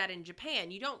see that in Japan.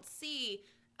 You don't see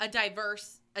a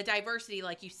diversity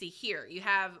like you see here. You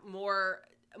have more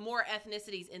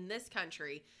ethnicities in this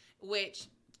country, which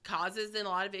causes a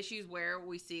lot of issues where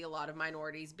we see a lot of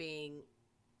minorities being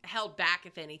held back,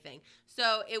 if anything.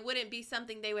 So it wouldn't be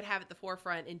something they would have at the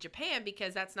forefront in Japan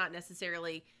because that's not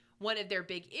necessarily one of their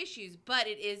big issues, but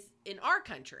it is in our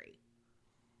country.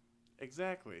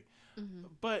 Exactly.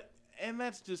 Mm-hmm. And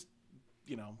that's just,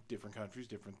 different countries,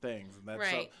 different things. And that's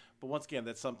Right. but once again,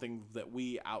 that's something that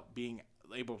we being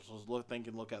able to think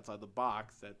and look outside the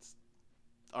box. That's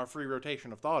our free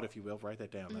rotation of thought, if you will. Write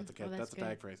that down. That's a good.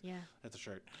 tag phrase. Yeah. That's a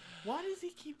shirt. Why does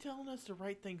he keep telling us to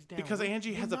write things down? Because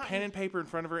Angie has a pen and paper in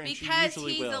front of her, and she Because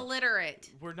usually he's will. illiterate.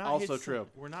 We're not Also his, true.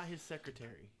 We're not his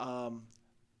secretary.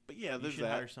 But yeah, You there's should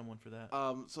that. hire someone for that.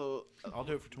 So I'll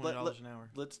do it for $20 an hour.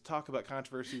 let's talk about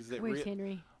controversies that Where's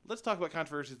Henry? let's talk about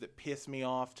controversies that piss me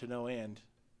off to no end.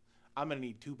 I'm gonna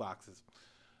need 2 boxes.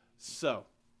 So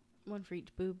One for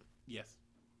each boob. yes.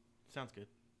 Sounds good.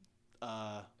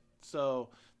 So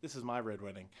this is my red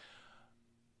wedding.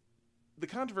 The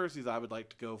controversies I would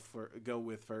like to go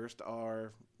with first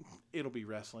are, it'll be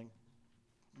wrestling,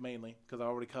 mainly because I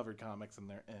already covered comics and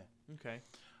they're Okay.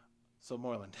 So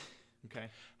Moreland, Okay.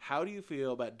 how do you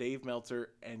feel about Dave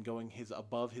Meltzer and going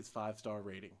above his 5-star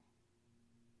rating?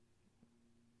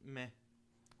 Meh.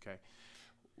 Okay.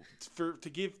 To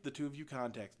give the two of you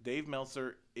context, Dave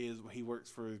Meltzer he works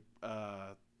for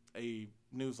a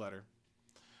newsletter,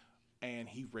 and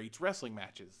he rates wrestling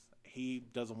matches. He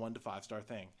does a 1 to 5-star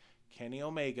thing. Kenny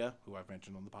Omega, who I've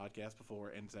mentioned on the podcast before,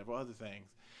 and several other things,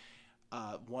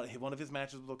 one of his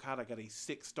matches with Okada got a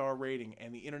 6-star rating,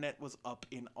 and the internet was up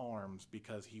in arms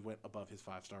because he went above his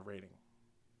 5-star rating.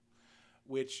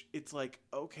 Which, it's like,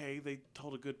 okay, they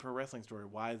told a good pro wrestling story.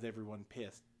 Why is everyone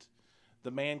pissed?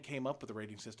 The man came up with a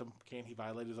rating system. Can't he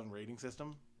violate his own rating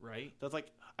system? Right. That's like,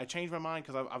 I changed my mind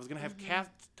because I was going to have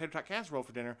tater tot casserole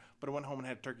for dinner, but I went home and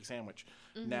had a turkey sandwich.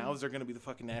 Now is there going to be the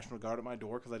fucking National Guard at my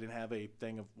door because I didn't have a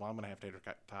thing of, I'm going to have tater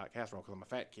tot casserole because I'm a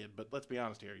fat kid. But let's be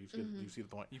honest here. You see the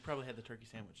point. You probably had the turkey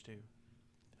sandwich too.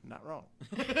 Not wrong.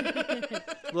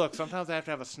 Look, sometimes I have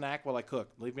to have a snack while I cook.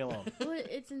 Leave me alone. Well,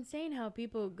 it's insane how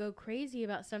people go crazy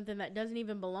about something that doesn't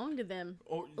even belong to them.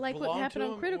 Or Like what belong happened to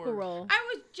on him, Critical or- Role.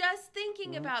 I was just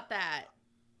thinking about that.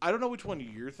 I don't know which one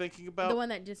you're thinking about. The one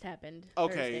that just happened.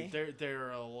 Okay. Thursday. There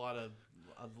are a lot of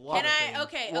Can things. I?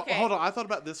 Okay, Well, okay. hold on. I thought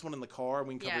about this one in the car.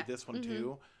 We can cover Yeah. this one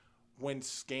too. When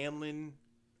Scanlon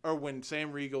or when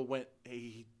Sam Riegel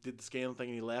he did the scaling thing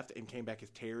and he left and came back as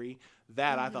Terry.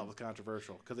 That I thought was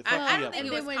controversial because it fucked I me don't up. think it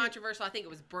And was then controversial. I think it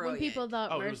was brilliant. When people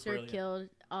thought Oh, it was Mercer brilliant. killed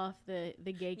off the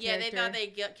gay yeah, character. they thought they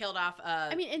killed off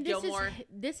I mean, and Gilmore.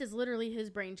 this is literally his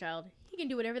brainchild. He can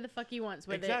do whatever the fuck he wants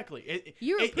with Exactly. it.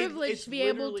 You're privileged it's to be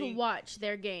able to literally- watch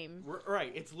their game.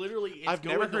 Right. It's literally. I've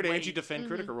never going the heard way- Angie defend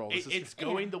Critical Role. This is It's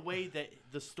going the way that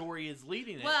the story is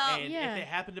leading it. Well, and yeah. if it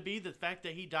happened to be the fact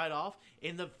that he died off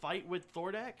in the fight with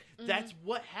Thordak, that's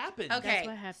what happened. Okay, That's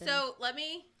what happened. so let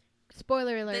me.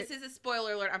 Spoiler alert. This is a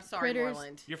spoiler alert. I'm sorry, Critters.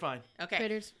 Moreland. You're fine. Okay.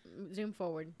 Critters, zoom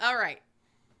forward. All right.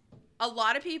 A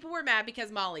lot of people were mad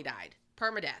because Molly died.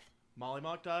 Permadeath. Molly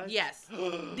Mock died? Yes.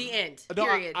 The end. No,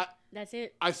 Period. That's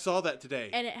it. I saw that today.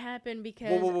 And it happened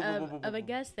because Whoa, of a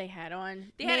guest they had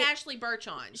on. they had Ashley Birch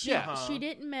on. Yeah. She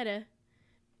didn't meta,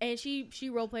 and she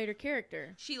role played her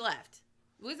character. She left.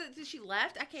 Was it? Did she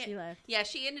left? I can't. She left. Yeah,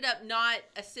 she ended up not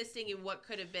assisting in what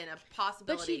could have been a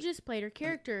possibility. But she just played her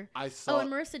character. I saw. Oh, and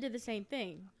Marissa did the same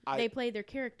thing. They played their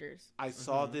characters, I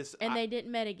saw this. and they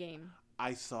didn't metagame.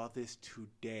 I saw this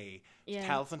today. Yeah.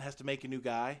 Taliesin has to make a new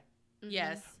guy.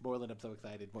 Yes. Moreland, I'm so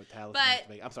excited. What Taliesin But- has to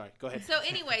make. I'm sorry. Go ahead. So,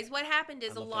 anyways, what happened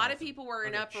is I a love lot of Allison. people were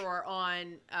in Okay. uproar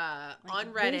on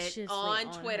Like, Reddit, viciously on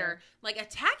on Twitter, her. like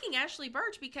attacking Ashley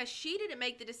Birch because she didn't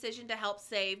make the decision to help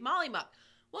save Molly Muck.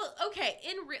 Well, okay,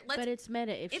 let's. But it's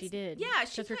meta if she it's- did. yeah,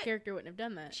 she because her could. character wouldn't have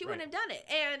done that. She wouldn't have done it,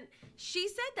 and she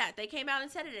said that. They came out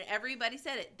and said it, and everybody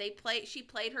said it. She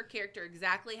played her character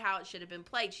exactly how it should have been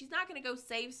played. She's not going to go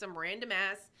save some random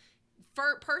ass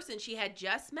person she had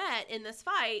just met in this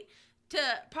fight to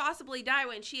possibly die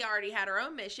when she already had her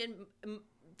own mission.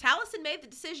 Taliesin made the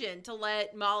decision to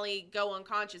let Molly go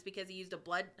unconscious because he used a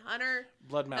blood hunter.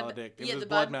 Blood maledict. It yeah, was the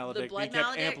blood blood- the maledict. blood He kept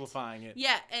maledict. amplifying it.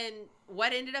 Yeah, and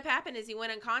what ended up happening is he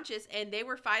went unconscious, and they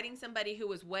were fighting somebody who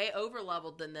was way over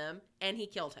leveled than them, and he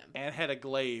killed him. And had a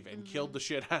glaive and killed the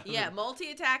shit out of Yeah, him.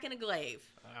 multi-attack and a glaive.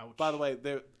 Ouch. By the way,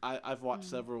 I've watched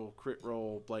several crit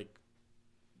roll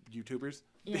YouTubers.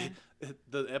 Yeah.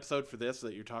 The episode for this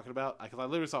that you're talking about, because I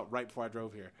literally saw it right before I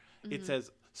drove here. It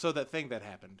says, so that thing that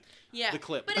happened. Yeah, The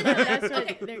clip. But That's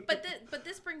what okay, they're- but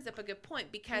this brings up a good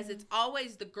point because it's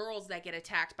always the girls that get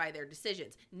attacked by their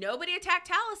decisions. Nobody attacked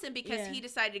Taliesin because Yeah. he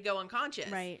decided to go unconscious.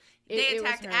 Right. They It was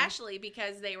attacked her. Ashley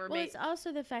because they were Well, made. it's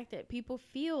also the fact that people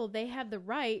feel they have the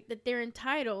right, that they're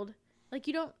entitled. Like,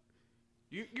 you don't.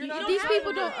 You're you- not. these have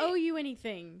people the don't right. owe you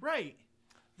anything. Right.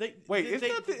 Wait,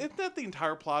 isn't that the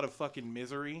entire plot of fucking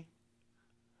Misery?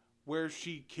 Where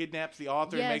she kidnaps the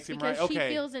author and Yes, makes him because right? she Okay.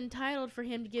 feels entitled for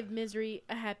him to give Misery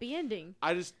a happy ending.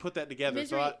 I just put that together.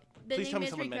 Misery, Please name tell me Misery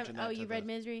someone mentioned that. Oh, to you read the-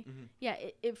 Misery? Mhm.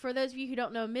 Yeah. For those of you who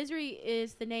don't know, Misery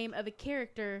is the name of a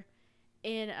character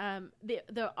in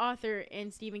the author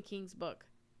in Stephen King's book,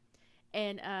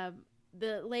 and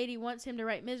the lady wants him to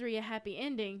write Misery a happy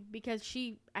ending because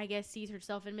she, I guess, sees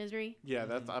herself in misery, Yeah,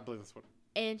 I believe that's what.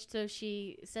 and so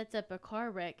she sets up a car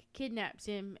wreck, kidnaps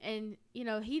him, and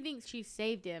he thinks she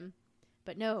saved him,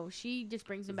 but no, she just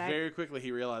brings him back. Very quickly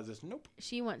he realizes, nope.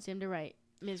 She wants him to write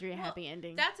Misery a Well, happy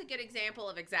ending. That's a good example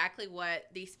of exactly what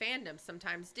these fandoms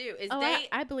sometimes do. Is Oh, they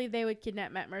I believe they would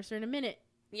kidnap Matt Mercer in a minute.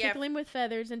 yeah Tickle him with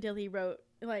feathers until he wrote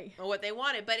what they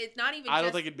wanted, but it's not even. I don't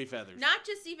just, think it'd be feathers. Not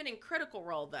just even in Critical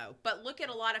Role though, but look at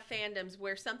a lot of fandoms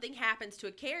where something happens to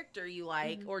a character you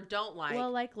like or don't like.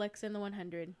 well, like Lex in the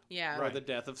 100. yeah, Or the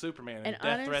death of Superman. And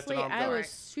death threats honestly, and armed I guard. was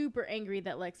super angry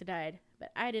that Lexa died,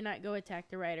 but I did not go attack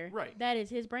the writer. Right. That is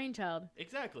his brainchild.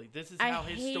 Exactly. This is I how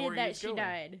his hated story that is she going.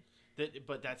 died,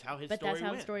 But that's how his but story that's how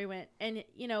went. the story went. And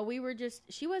we were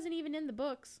she wasn't even in the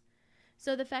books,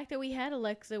 so the fact that we had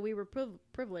Alexa, we were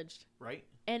privileged, Right?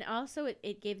 and also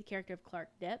it gave the character of Clark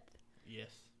depth. Yes.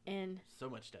 And So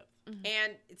much depth.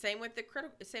 And same with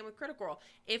Critical Role.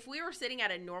 If we were sitting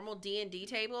at a normal D&D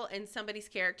table and somebody's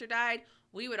character died,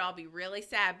 we would all be really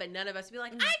sad, but none of us would be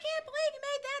like, I can't believe you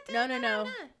made that. no.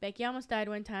 Becky almost died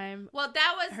one time. Well,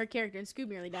 that was Her character in Scooby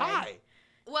nearly died. Hi.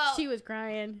 well, She was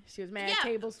crying. She was mad. Yeah,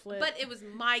 Tables flipped. but it was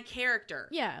my character.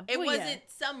 yeah, It well, wasn't yeah.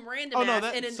 some random Oh, no, ass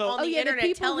that- on so- the The internet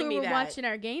people telling who me were that. watching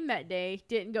our game that day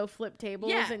didn't go flip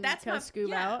tables Yeah, and that's my- cuss Scoob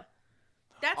yeah. out.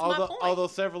 That's my Although, point. although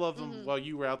several of them, while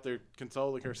you were out there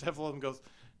consoling her, several of them goes,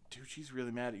 dude, she's really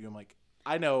mad at you. I'm like,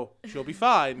 I know. She'll be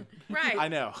fine. right. I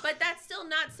know. But that's still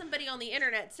not somebody on the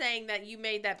internet saying that you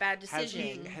made that bad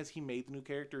decision. Has he made the new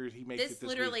character? Or he makes This it this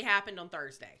literally week? happened on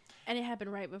Thursday. And it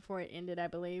happened right before it ended, I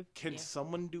believe. Can Yeah.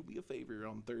 someone do me a favor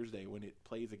on Thursday when it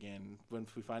plays again?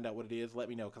 Once we find out what it is, let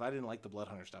me know. Because I didn't like the Blood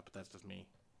Hunter stuff, but that's just me.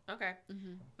 Okay.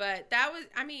 But that was,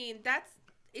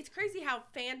 it's crazy how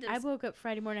fandoms. I woke up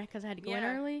Friday morning because I had to go in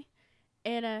Yeah. early,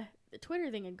 and the Twitter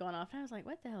thing had gone off, and I was like,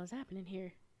 "What the hell is happening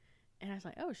here?" And I was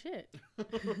like, "Oh shit!"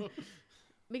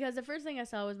 Because the first thing I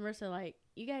saw was Marissa like,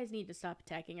 you guys need to stop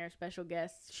attacking our special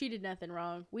guests. She did nothing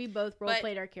wrong. We both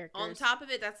role-played our characters. On top of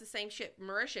it, that's the same shit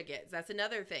Marisha gets. That's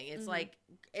another thing. It's like,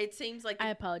 it seems like... I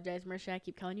apologize, Marissa. I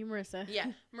keep calling you Marissa. Yeah.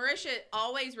 Marisha,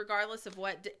 always, regardless of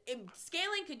what...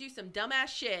 Scaling could do some dumbass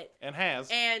shit. And has.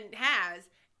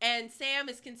 And Sam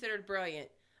is considered brilliant.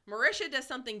 Marisha does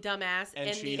something dumbass, and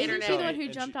the internet... Isn't she the one who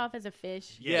jumped off as a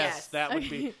fish? Yes, that would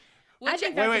be... I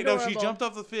think wait, no, adorable. she jumped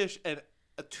off the fish, and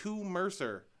to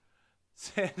Mercer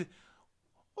said,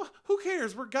 well, who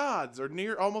cares? We're gods, or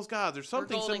almost gods, or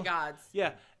something. We're golden gods.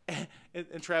 Yeah.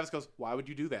 And Travis goes, why would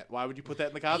you do that? Why would you put that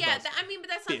in the cosmos?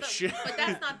 Yeah, but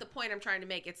that's not the point I'm trying to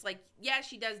make. It's like, yeah,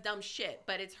 she does dumb shit,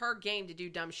 but it's her game to do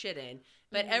dumb shit in.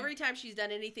 But every time she's done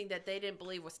anything that they didn't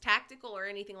believe was tactical or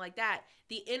anything like that,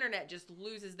 the internet just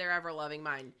loses their ever-loving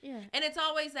mind. Yeah. And it's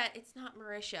always that, it's not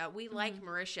Marisha. We like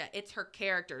Marisha. It's her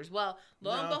characters. Well,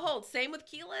 lo and behold, same with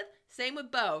Keyleth, same with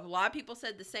Bo. A lot of people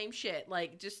said the same shit,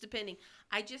 like, just depending.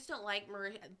 I just don't like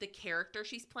Marisha, the character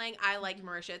she's playing. I like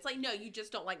Marisha. It's like, no, you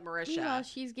just don't like Marisha. Meanwhile,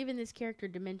 she's given this character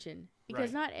dimension.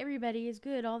 Because not everybody is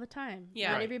good all the time.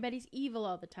 Yeah. Not everybody's evil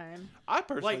all the time. I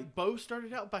personally... Like, Bo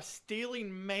started out by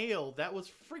stealing mail. That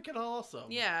was freaking awesome.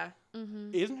 Yeah.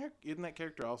 Mm-hmm. Isn't that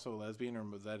character also a lesbian, or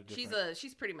was that a different...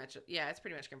 She's pretty much, it's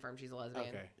pretty much confirmed she's a lesbian.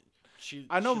 Okay.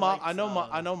 I know Molly.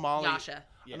 Yasha.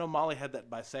 I know Molly had that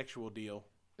bisexual deal.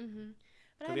 Mm-hmm.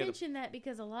 But I mentioned that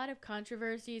because a lot of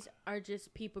controversies are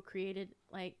just people created.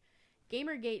 Like,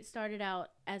 Gamergate started out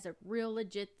as a real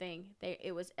legit thing.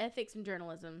 It was ethics and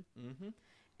journalism. Mm-hmm.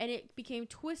 And it became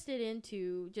twisted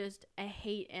into just a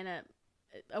hate and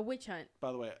a witch hunt.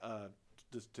 By the way,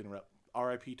 just to interrupt,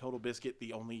 R.I.P. Total Biscuit,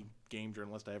 the only game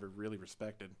journalist I ever really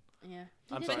respected. Yeah.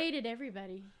 He just hated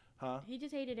everybody. Huh? He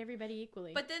just hated everybody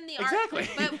equally. But then exactly.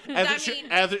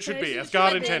 As it should be, as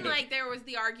God intended. Then, like, there was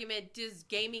the argument: does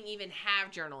gaming even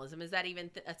have journalism? Is that even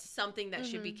something that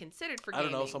should be considered for gaming?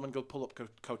 I don't know. Someone go pull up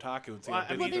Kotaku and see well,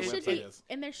 there should be,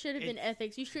 and there should have been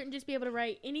ethics. You shouldn't just be able to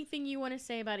write anything you want to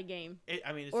say about a game.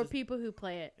 Or people who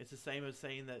play it. It's the same as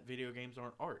saying that video games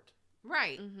aren't art,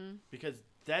 right? Mm-hmm. Because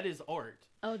that is art.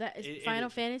 Oh, that is Final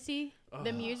Fantasy.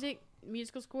 The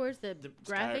musical scores, the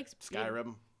graphics.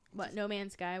 Skyrim. What No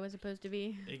Man's Sky was supposed to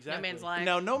be? Exactly. No Man's Life.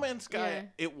 No Man's Sky.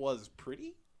 It was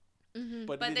pretty,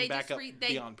 but it didn't back up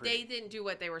beyond pretty. They didn't do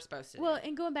what they were supposed to do. Well,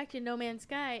 and going back to No Man's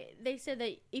Sky, they said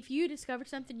that if you discovered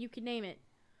something, you could name it,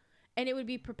 and it would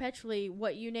be perpetually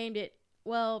what you named it.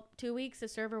 Well, 2 weeks, the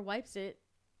server wipes it,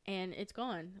 and it's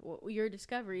gone. Your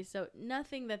discovery. So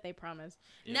nothing that they promised.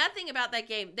 Yeah. Nothing about that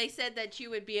game. They said that you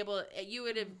would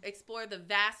have explored the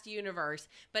vast universe,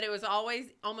 but it was always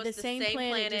almost the same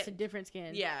planet, just a different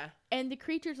skin. Yeah. And the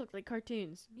creatures looked like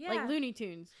cartoons. Yeah. Like Looney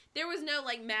Tunes. There was no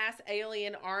like mass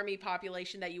alien army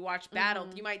population that you watch battle.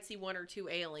 You might see 1 or 2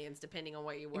 aliens depending on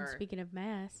what you were. And speaking of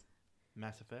Mass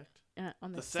Effect.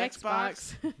 On the sex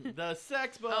box. The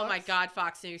sex box. Oh my God,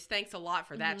 Fox News! Thanks a lot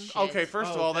for that shit. Okay,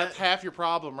 first of all, that's half your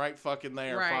problem, right? Fucking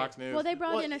there, right. Fox News. Well, they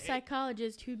brought in a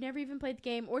psychologist who'd never even played the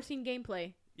game or seen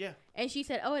gameplay. Yeah. And she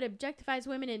said, "Oh, it objectifies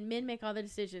women and men make all the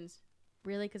decisions."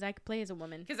 Really? Because I could play as a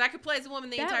woman. Because I could play as a woman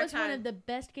the entire time. That was one of the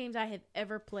best games I have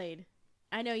ever played.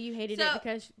 I know you hated it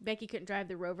because Becky couldn't drive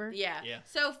the Rover. Yeah.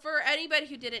 So for anybody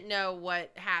who didn't know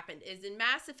what happened is in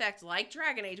Mass Effect, like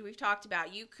Dragon Age, we've talked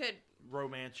about, you could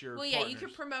romance your partners. You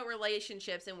could promote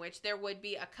relationships in which there would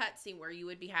be a cutscene where you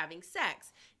would be having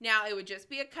sex. Now it would just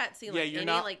be a cutscene.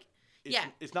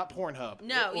 It's not Pornhub.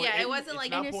 No, it wasn't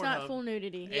like, and it's not full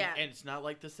nudity. And it's not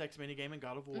like the sex minigame in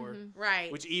God of War, right?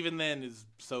 Which even then is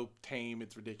so tame,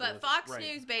 it's ridiculous. But Fox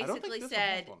News basically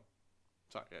said,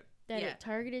 sorry, that it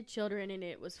targeted children and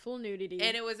it was full nudity.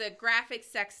 And it was a graphic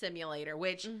sex simulator,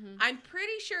 which I'm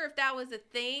pretty sure if that was a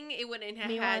thing, it wouldn't have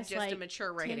had just a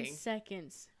mature rating. 10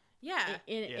 seconds. Yeah.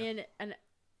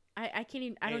 I can't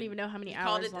even, I don't even know how many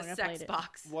hours long I played it. Called it the sex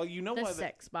box. Well, you know why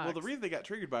sex box. Well, the reason they got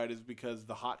triggered by it is because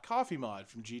the hot coffee mod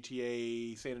from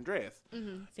GTA San Andreas.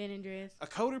 San Andreas. A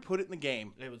coder put it in the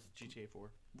game. It was GTA 4.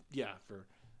 Yeah,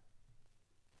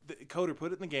 the coder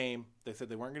put it in the game. They said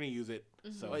they weren't going to use it,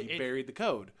 so he buried the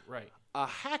code. Right. A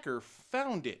hacker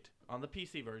found it on the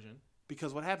PC version.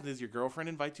 Because what happens is your girlfriend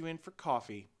invites you in for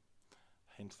coffee.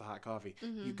 Hence the hot coffee.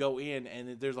 You go in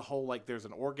and there's a whole there's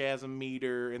an orgasm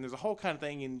meter and there's a whole kind of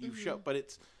thing and you show, but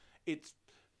it's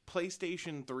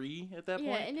PlayStation 3 at that point.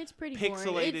 Yeah, and it's pretty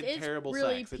pixelated, it's terrible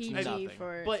really sex. PG it's nothing.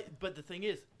 But the thing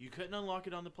is, you couldn't unlock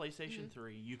it on the PlayStation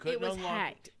 3. You couldn't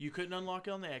hacked. You couldn't unlock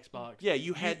it on the Xbox. Yeah,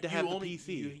 you had to have the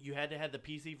PC. You had to have the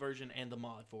PC version and the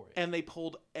mod for it. And they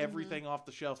pulled everything off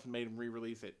the shelf and made them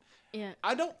re-release it. Yeah.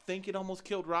 I don't think it almost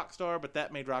killed Rockstar, but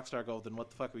that made Rockstar go, then what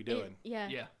the fuck are we doing?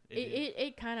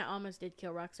 It kind of almost did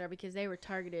kill Rockstar because they were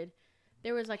targeted.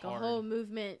 there was like Hard. a whole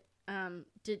movement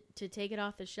to take it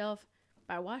off the shelf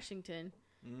by Washington.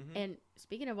 Mm-hmm. And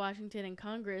speaking of Washington and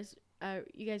Congress,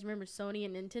 you guys remember Sony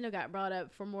and Nintendo got brought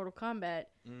up for Mortal Kombat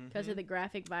because of the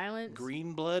graphic violence.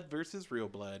 Green blood versus real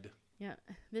blood. Yeah,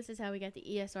 this is how we got the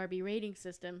ESRB rating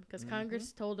system because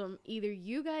Congress told them either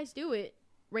you guys do it,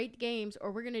 rate the games,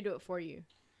 or we're gonna do it for you.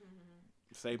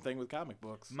 Same thing with comic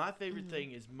books. My favorite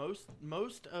thing is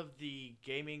most of the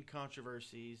gaming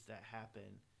controversies that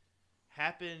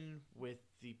happen with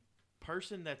the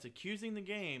person that's accusing the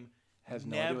game Has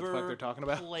no idea what the fuck they're talking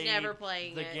about. Never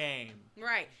playing the it. game.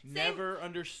 Right. Never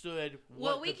understood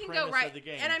what we the can premise go right, of the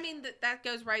game. and I mean that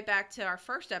goes right back to our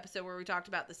first episode where we talked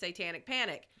about the Satanic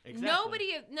Panic. Exactly.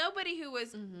 Nobody who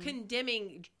was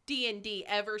condemning D&D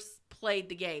ever played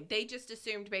the game. They just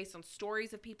assumed based on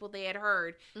stories of people they had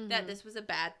heard that this was a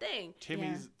bad thing.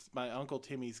 My uncle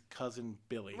Timmy's cousin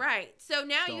Billy. Right. So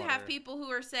now you have daughter. people who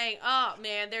are saying, "Oh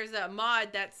man, there's a mod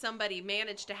that somebody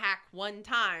managed to hack one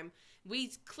time.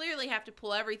 We clearly have to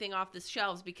pull everything off the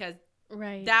shelves because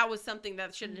that was something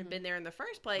that shouldn't have been there in the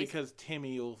first place." Because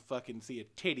Timmy will fucking see a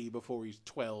titty before he's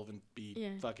 12 and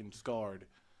be fucking scarred.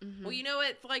 Well, you know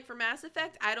what? Like for Mass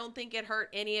Effect, I don't think it hurt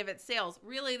any of its sales.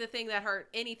 Really, the thing that hurt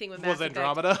anything with Mass Was Effect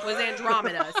Andromeda. was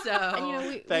Andromeda. So, And you know,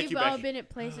 we've all Becky. been at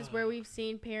places where we've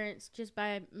seen parents just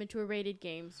buy mature rated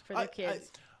games for their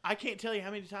kids. I can't tell you how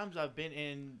many times I've been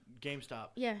in GameStop.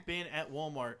 Yeah. Been at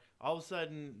Walmart. All of a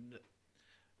sudden,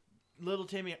 little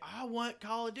Timmy, I want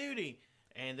Call of Duty,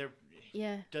 and they're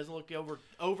doesn't look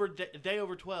over day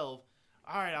over 12.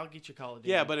 All right, I'll get you Call of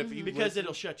Duty. Yeah, but if you because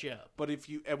it'll shut you up. But if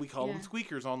you, and we call them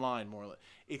squeakers online more or less.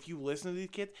 If you listen to these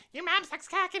kids, your mom sucks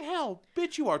cock in hell.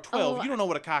 Bitch, you are 12. Oh, you don't know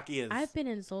what a cock is. I've been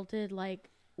insulted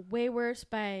like way worse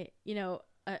by,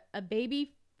 a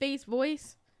baby face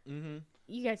voice. Mm-hmm.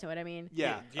 You guys know what I mean.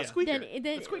 Yeah. Yeah. A squeaker.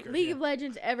 Than squeaker, League of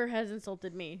Legends ever has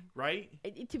insulted me. Right?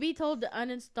 To be told to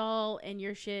uninstall and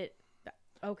your shit.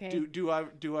 Okay. Do I?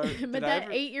 But that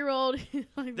 8-year-old,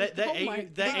 like, That oh my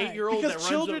God. 8-year-old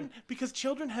that because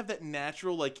children have that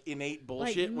natural like innate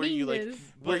bullshit Like where you like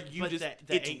meanness.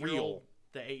 it's real.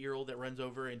 The 8-year-old that runs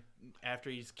over and after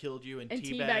he's killed you and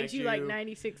teabags teabags you like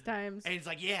 96 times. and he's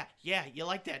like, yeah, you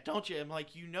like that, don't you? I'm like,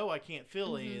 I can't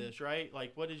feel any of this, right?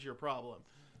 Like, what is your problem?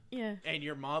 Yeah. And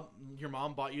your mom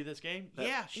bought you this game?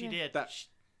 Yeah, she did.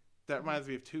 That reminds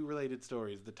me of two related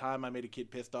stories. The time I made a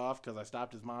kid pissed off because I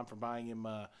stopped his mom from buying him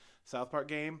a South Park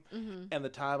game, and the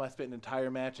time I spent an entire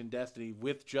match in Destiny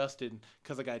with Justin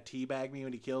because a guy teabagged me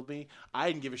when he killed me. I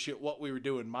didn't give a shit what we were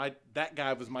doing. That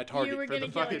guy was my target for the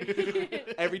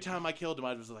fucking. Every time I killed him,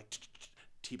 I was like,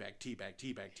 teabag, teabag,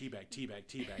 teabag, teabag, teabag,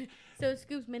 teabag. So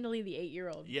Scoop's mentally the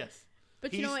 8-year-old. Yes.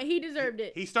 But you know what? He deserved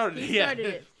it. He started it. He started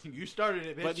it. You started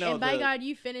it, bitch. But no, And by God,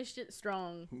 you finished it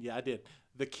strong. Yeah, I did.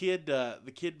 The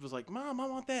kid was like, "Mom, I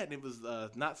want that," and it was a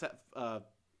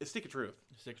Stick of Truth.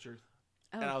 Stick of Truth.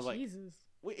 Oh, And I was Jesus. like,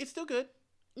 "Wait, it's still good."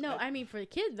 No, I mean for the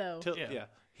kid though. Yeah,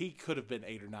 he could have been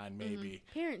 8 or 9 maybe.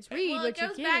 Parents read well, what it you're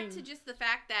goes kidding. back to just the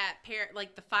fact that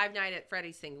like the Five Nights at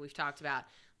Freddy's thing we've talked about.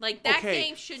 Like that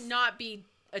game should not be.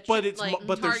 But there's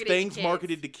targeted things kids.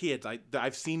 marketed to kids.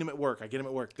 I've seen them at work. I get them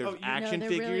at work. There's action there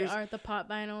figures. really are the pop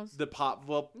vinyls. The pop,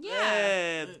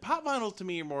 Yeah. the pop vinyls to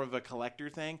me are more of a collector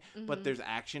thing. But there's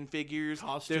action figures.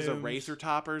 Costumes. There's eraser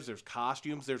toppers. There's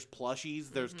costumes. There's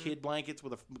plushies. There's kid blankets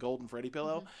with a golden Freddy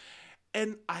pillow.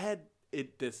 And I had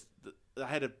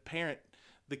a parent.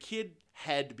 The kid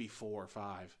had to be 4 or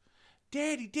 5.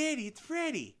 Daddy, it's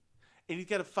Freddy. And he's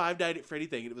got a 5 Nights at Freddy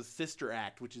thing, and it was Sister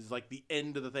Act, which is like the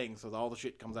end of the thing, so all the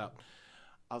shit comes out.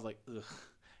 I was like, ugh.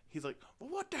 He's like, well,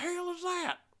 what the hell is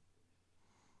that?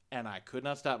 And I could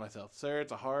not stop myself. Sir,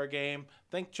 it's a horror game.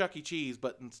 Think Chuck E. Cheese,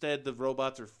 but instead the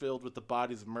robots are filled with the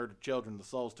bodies of murdered children. The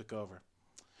souls took over.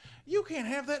 You can't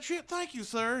have that shit, thank you,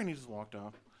 sir. And he just walked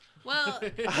off. Well,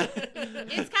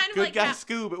 it's kind of Good like guy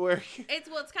Scoob at work. It's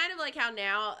kind of like how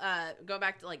now, go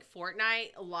back to like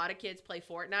Fortnite. A lot of kids play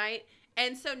Fortnite.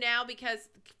 And so now, because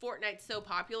Fortnite's so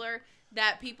popular,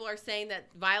 that people are saying that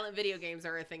violent video games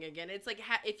are a thing again. It's like,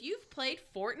 if you've played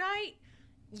Fortnite,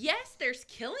 yes, there's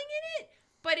killing in it,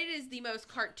 but it is the most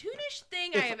cartoonish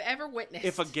thing I have ever witnessed.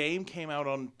 If a game came out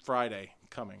on Friday,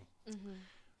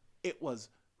 it was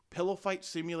Pillow Fight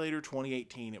Simulator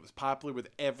 2018. It was popular with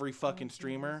every fucking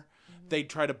streamer. They'd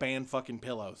try to ban fucking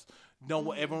pillows.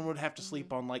 No, everyone would have to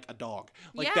sleep on like a dog.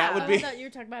 Like that would I be. thought you were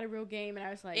talking about a real game, and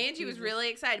I was like, Angie was Jesus. really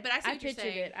excited, but I see I what you're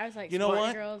pictured saying. it. I was like, You know Spartan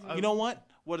what? Girls. You know what?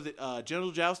 What is it? Genital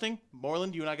jousting?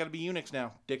 Moreland, you and I got to be eunuchs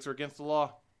now. Dicks are against the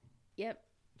law. Yep.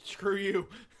 Screw you.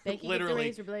 Becky Literally. get the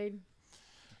razor blade.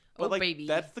 But Oh, like, baby.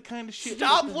 that's the kind of shit.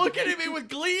 Stop looking at me with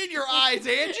glee in your eyes,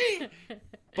 Angie.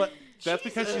 But that's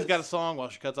because she's Jesus. got a song while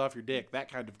she cuts off your dick.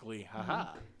 That kind of glee.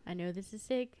 Haha. I know this is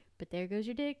sick, but there goes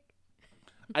your dick.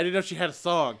 I didn't know she had a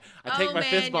song. I take my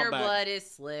fist bump your back. blood is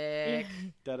slick.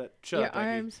 Shut Your up, Becky.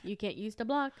 arms, you can't use to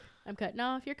block. I'm cutting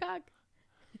off your cock.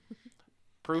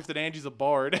 Proof that Angie's a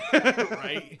bard.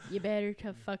 Right? You better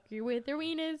to fuck you with your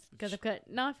weenus, because I'm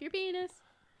cutting off your penis.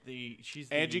 She's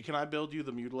the, Angie, can I build you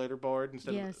the mutilator bard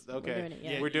instead Yes, of... Okay. we're doing it.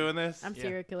 Yeah. We're doing this? I'm Yeah.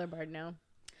 serial killer bard now.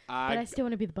 But I still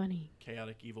want to be the bunny.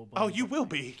 chaotic evil bunny. Oh, you bard. will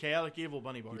be. Chaotic evil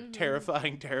bunny bard.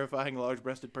 Terrifying,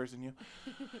 large-breasted person, you.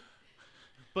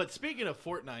 But speaking of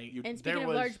Fortnite, And speaking of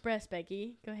large breasts,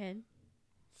 Becky, go ahead.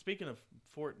 Speaking of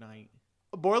Fortnite,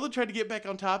 Borla tried to get back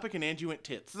on topic, and Angie went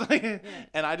tits.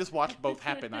 And I just watched both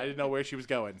happen. I didn't know where she was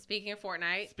going. Speaking of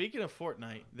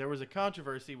Fortnite, there was a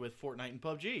controversy with Fortnite and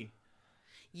PUBG.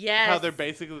 yes. How they're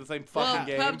basically the same fucking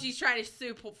game. PUBG's trying to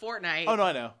sue Fortnite. Oh, no,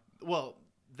 I know. Well,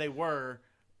 they were,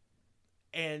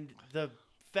 and the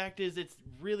fact is, it's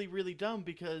really, really dumb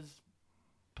because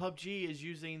PUBG is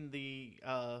using the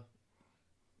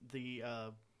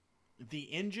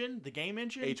engine, the game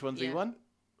engine. H1Z1?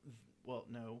 Well,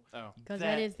 no. Oh. Because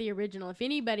that is the original. If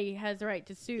anybody has the right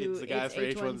to sue, It's the guys for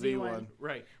H1Z1.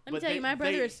 Right. Let me tell you, my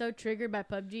brother is so triggered by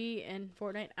PUBG and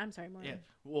Fortnite. I'm sorry, Morgan. Yeah.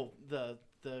 Well, the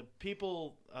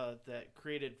people that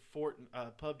created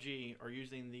PUBG are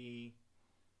using the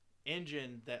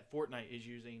engine that Fortnite is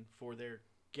using for their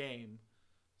game,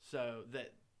 so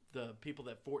that the people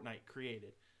that Fortnite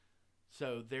created.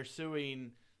 So they're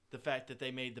suing the fact that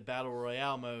they made the Battle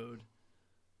Royale mode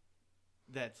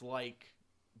that's like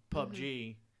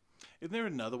PUBG. Isn't there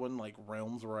another one like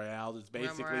Realms Royale that's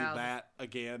basically Royale. that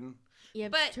again? Yeah,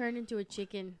 But- but turned into a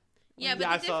chicken. Yeah, Yeah,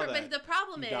 I but saw but that. the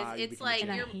problem You is, die, you it's become like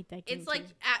And I you're. hate that game It's like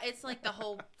too. it's like the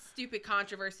whole stupid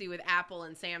controversy with Apple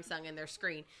and Samsung and their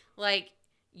screen. Like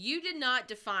you did not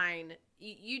define.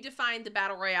 You defined the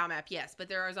battle royale map, yes, but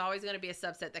there is always going to be a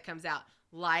subset that comes out.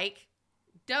 Like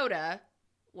Dota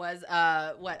was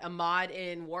a mod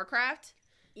in Warcraft.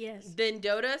 Yes. Then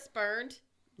Dota spurned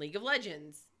League of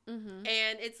Legends, Mm-hmm.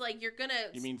 and it's like you're gonna.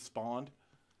 You mean Spawned?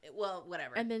 Well,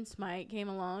 whatever. And then Smite came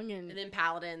along, and And then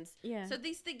Paladins. yeah. So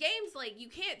the games, like, you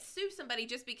can't sue somebody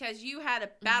just because you had a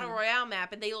battle royale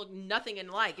map and they look nothing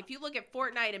alike. If you look at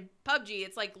Fortnite and PUBG,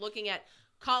 it's like looking at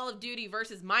Call of Duty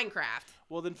versus Minecraft.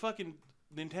 Well, then fucking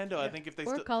Nintendo, I think if they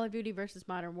or still... Call of Duty versus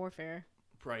Modern Warfare.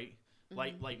 Right.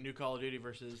 Mm-hmm. Like New Call of Duty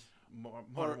versus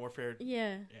Modern Warfare.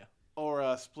 Yeah.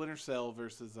 Or Splinter Cell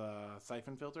versus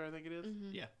Siphon Filter, I think it is.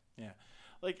 Mm-hmm. Yeah.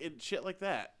 Like, shit like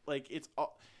that. Like, it's...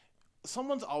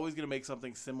 someone's always going to make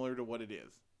something similar to what it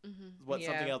is. Mm-hmm. What Yeah.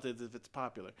 something else is if it's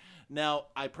popular. Now,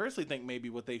 I personally think maybe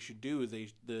what they should do is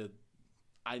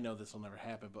I know this will never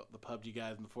happen, but the PUBG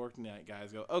guys and the Fortnite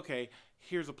guys go, okay,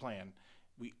 here's a plan.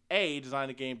 We, design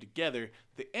a game together.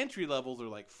 The entry levels are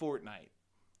like Fortnite.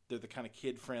 They're the kind of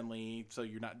kid-friendly, so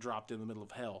you're not dropped in the middle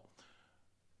of hell.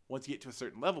 Once you get to a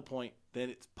certain level point, then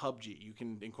it's PUBG. You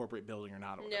can incorporate building or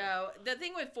not. Or whatever. No, the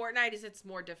thing with Fortnite is it's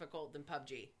more difficult than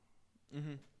PUBG.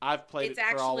 Mm-hmm. I've played It's it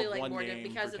for all actually of like one more game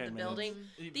because for of 10 the minutes. building.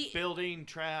 The- Building,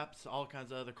 traps, all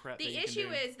kinds of other crap. The that you issue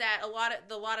can do. is that a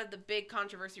lot of the big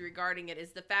controversy regarding it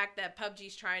is the fact that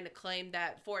PUBG's trying to claim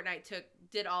that Fortnite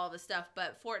did all of the stuff,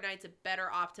 but Fortnite's a better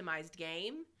optimized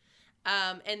game.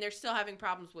 And they're still having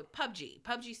problems with PUBG.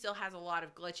 PUBG still has a lot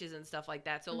of glitches and stuff like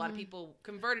that, so a lot of people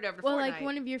converted over to Well, Fortnite. like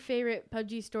one of your favorite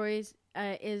PUBG stories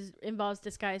involves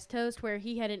Disguised Toast, where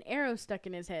he had an arrow stuck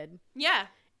in his head. Yeah.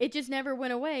 It just never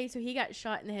went away, so he got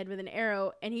shot in the head with an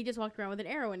arrow, and he just walked around with an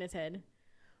arrow in his head.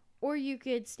 Or you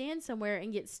could stand somewhere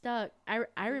and get stuck.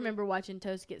 I remember watching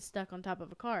Toast get stuck on top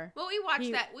of a car. Well, we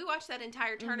watched that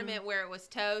entire tournament where it was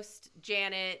Toast,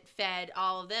 Janet, Fed,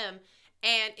 all of them,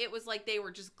 and it was like they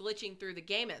were just glitching through the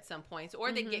game at some points,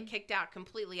 or they'd get kicked out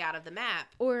completely out of the map.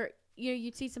 Or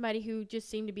you'd see somebody who just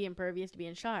seemed to be impervious to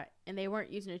being shot, and they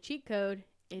weren't using a cheat code.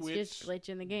 It's just glitch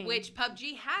in the game. Which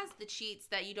PUBG has the cheats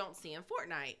that you don't see in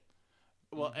Fortnite.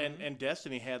 Well, and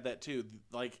Destiny had that too.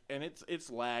 Like, and it's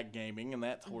lag gaming, and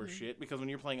that's horseshit. Because when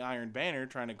you're playing Iron Banner,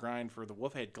 trying to grind for the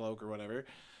Wolfhead cloak or whatever,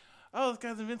 oh, this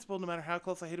guy's invincible no matter how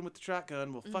close I hit him with the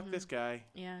shotgun. Well, fuck this guy.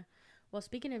 Yeah. Well,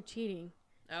 speaking of cheating,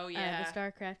 Oh yeah. the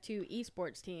StarCraft 2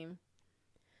 esports team,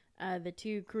 the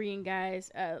two Korean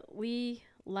guys, Lee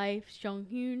Life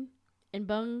Hyun and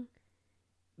Bung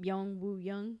Byung Woo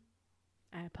Young.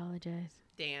 I apologize.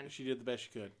 Dan. She did the best she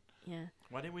could. Yeah.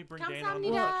 Why didn't we bring Come Dana on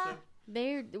Samnida. this episode?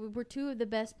 They were two of the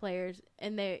best players,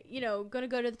 and they're going to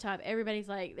go to the top. Everybody's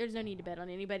like, there's no need to bet on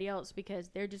anybody else because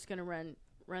they're just going to run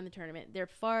the tournament. They're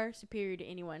far superior to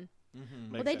anyone.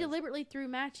 Mm-hmm. Well, they deliberately threw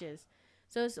matches.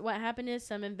 So what happened is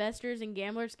some investors and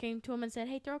gamblers came to them and said,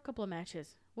 hey, throw a couple of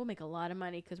matches. We'll make a lot of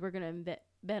money because we're going to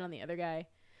bet on the other guy.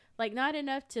 like not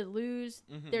enough to lose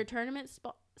Mhm. their tournament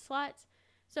slots.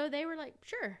 So they were like,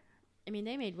 sure. I mean,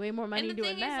 they made way more money And the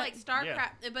doing thing is, that. like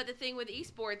StarCraft, but the thing with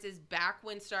esports is back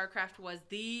when StarCraft was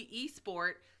the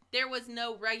esport, there was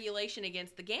no regulation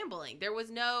against the gambling. There was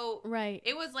no right.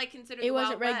 It was like considered. It the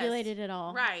wasn't Wild West. regulated at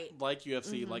all. Right. Like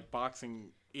UFC, like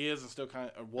boxing is and still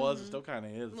kind of was and still kind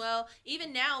of is. Well,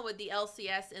 even now with the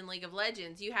LCS and League of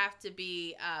Legends, you have to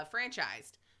be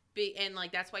franchised. And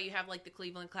like that's why you have like the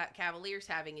Cleveland Cavaliers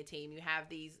having a team. You have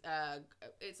these.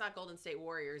 It's not Golden State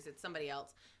Warriors. It's somebody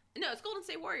else. No, it's Golden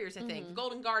State Warriors. I think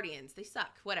Golden Guardians. They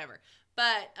suck. Whatever.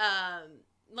 But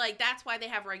like that's why they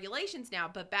have regulations now.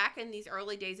 But back in these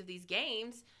early days of these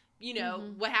games, you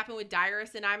know what happened with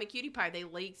Dyrus and I'm a Cutie Pie? They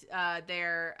leaked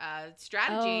their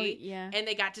strategy, and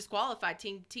they got disqualified.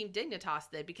 Team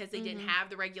Dignitas did because they didn't have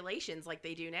the regulations like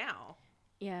they do now.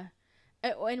 Yeah.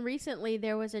 And recently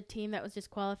there was a team that was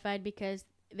disqualified because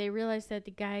they realized that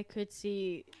the guy could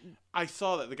see. I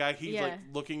saw that the guy he's like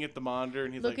looking at the monitor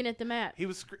and he's looking like, at the map. He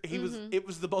was it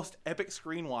was the most epic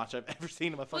screen watch I've ever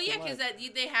seen in my fucking life. Well, yeah,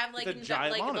 because they have like the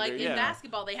giant monitor, in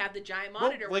basketball they have the giant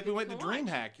monitor. Well, like we went to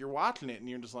DreamHack, you're watching it and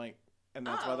you're just like, and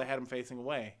that's why they had him facing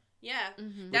away. Yeah,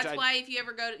 that's why if you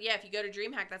ever go to if you go to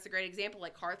DreamHack, that's a great example.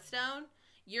 Like Hearthstone.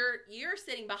 You're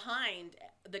sitting behind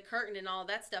the curtain and all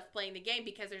that stuff playing the game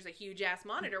because there's a huge ass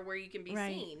monitor where you can be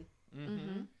seen.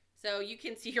 So you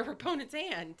can see your opponent's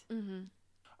hand.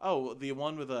 Oh, the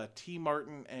one with T.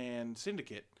 Martin and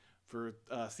Syndicate for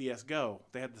CSGO.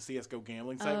 They had the CSGO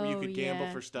gambling site where you could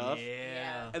gamble for stuff.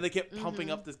 Yeah. And they kept pumping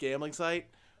up this gambling site.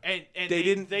 And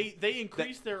they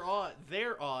increased their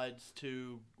odds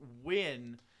to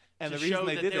win. And to the reason show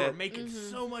they that did they that, were making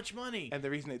so much money. And the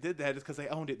reason they did that is because they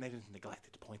owned it and they didn't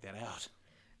neglect to point that out.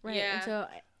 Right. Yeah. And so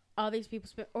all these people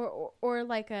spent, or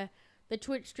like the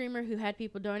Twitch streamer who had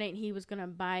people donate, and he was gonna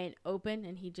buy and open,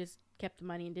 and he just kept the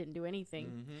money and didn't do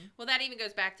anything. Well, that even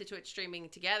goes back to Twitch streaming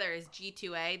together. Is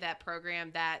G2A, that program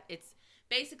that it's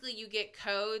basically you get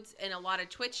codes, and a lot of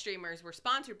Twitch streamers were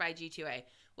sponsored by G2A.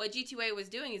 What G2A was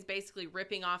doing is basically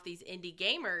ripping off these indie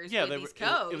gamers with these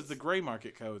codes. It was the gray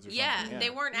market codes or something. Yeah, they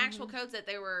weren't actual codes that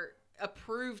they were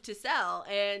approved to sell,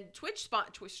 and Twitch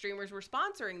streamers were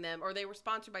sponsoring them, or they were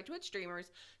sponsored by Twitch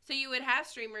streamers. So you would have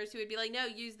streamers who would be like, no,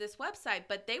 use this website,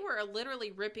 but they were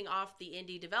literally ripping off the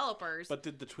indie developers. But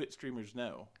did the Twitch streamers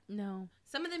know? No.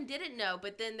 Some of them didn't know,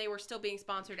 but then they were still being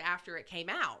sponsored after it came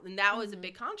out, and that was a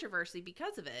big controversy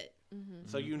because of it.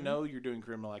 So you know you're doing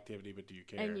criminal activity, but do you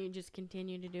care? And you just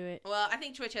continue to do it. Well, I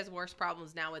think Twitch has worse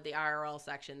problems now with the IRL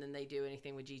section than they do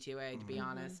anything with G2A, to be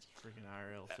honest. Freaking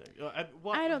IRL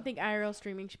section. I don't think IRL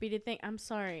streaming should be the thing. I'm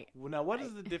sorry. Well, now what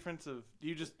is the difference of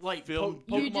you just like film?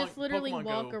 You just literally Pokemon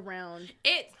walk Go. around.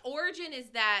 Its origin is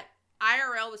that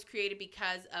IRL was created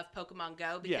because of Pokemon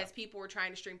Go, because people were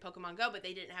trying to stream Pokemon Go, but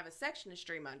they didn't have a section to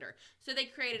stream under. So they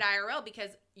created IRL because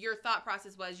your thought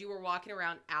process was you were walking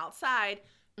around outside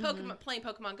playing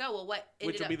Pokemon Go. Well,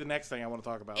 which will be the next thing I want to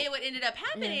talk about. What ended up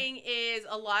happening is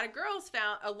a lot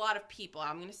of people,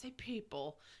 I'm going to say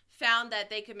people, found that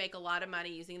they could make a lot of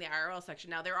money using the IRL section.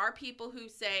 Now, there are people who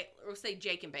say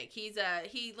Jake and Bake.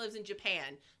 He lives in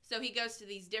Japan. So he goes to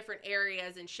these different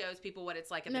areas and shows people what it's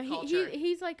like in the culture.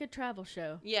 He's like a travel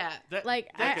show. Yeah.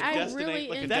 I really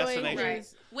enjoy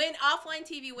his. When offline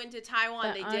TV went to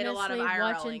Taiwan, they did a lot of IRLing.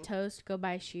 Watching Toast go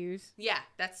buy shoes. Yeah,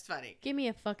 that's funny. Give me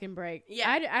a fucking break. Yeah.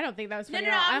 I don't think that was funny.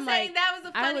 No, I'm saying that was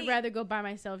a funny. I would rather go buy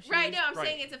myself shoes. Right, no, I'm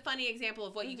saying it's a funny example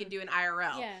of what you can do in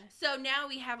IRL. Yeah. So now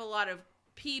we have a lot of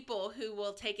people who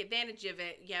will take advantage of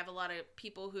it. You have a lot of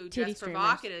people who dress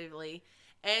provocatively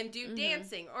and do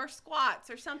dancing or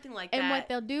squats or something like that. And what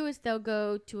they'll do is they'll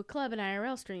go to a club and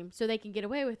IRL stream so they can get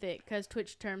away with it because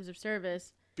Twitch terms of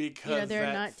service. Because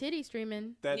they're not titty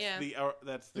streaming. That's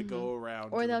the go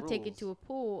around. Or they'll take it to a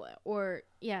pool, or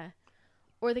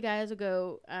the guys will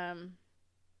go.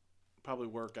 Probably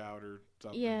work out or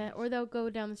something. Yeah, or they'll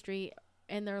go down the street,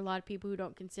 and there are a lot of people who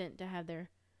don't consent to have their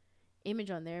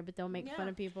image on there, but they'll make fun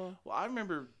of people. Well, I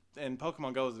remember. And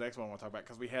Pokemon Go is the next one I want to talk about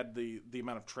because we had the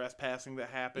amount of trespassing that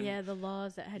happened. Yeah, the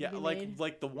laws that had to be made.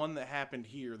 Like the one that happened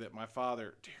here that my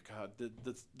father, dear God, did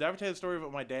I ever tell you the story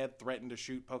about my dad threatened to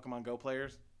shoot Pokemon Go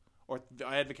players? Or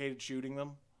I advocated shooting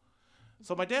them?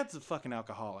 So my dad's a fucking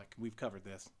alcoholic. We've covered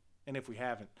this. And if we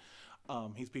haven't,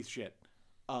 he's a piece of shit.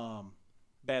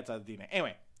 Bad side of the DNA.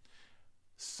 Anyway,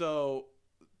 so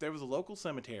there was a local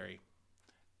cemetery,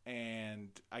 and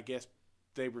I guess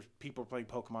people were playing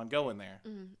Pokemon Go in there.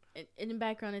 And in the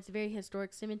background, it's a very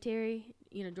historic cemetery.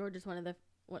 You know, Georgia's one of the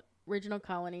original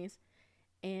colonies,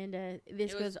 and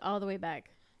this goes all the way back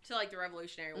to like the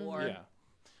Revolutionary War. Yeah.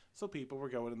 So people were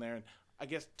going in there, and I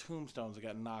guess tombstones that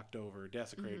got knocked over,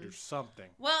 desecrated, or something.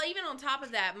 Well, even on top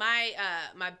of that,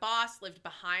 my boss lived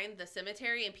behind the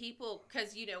cemetery, and people,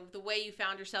 because the way you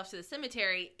found yourself to the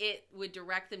cemetery, it would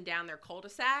direct them down their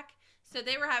cul-de-sac. So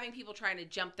they were having people trying to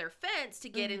jump their fence to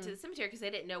get into the cemetery because they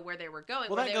didn't know where they were going.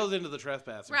 Well, that goes into the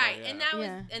trespassing. Right, part,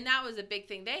 yeah. and that was a big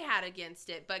thing they had against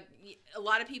it. But a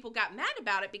lot of people got mad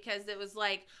about it because it was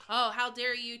like, oh, how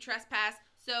dare you trespass?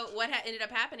 So what ended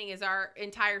up happening is our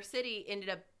entire city ended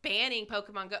up banning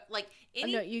Pokemon Go. Like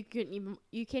no, you can't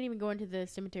even go into the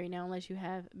cemetery now unless you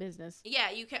have business. Yeah,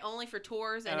 you can only for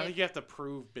tours, and I think you have to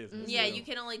prove business. Yeah, you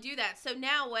can only do that. So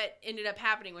now what ended up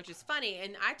happening, which is funny,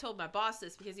 and I told my boss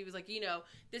this because he was like,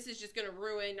 this is just going to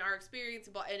ruin our experience,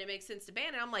 and it makes sense to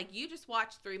ban it. I'm like, you just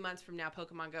watch 3 months from now,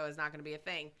 Pokemon Go is not going to be a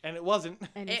thing, and it wasn't,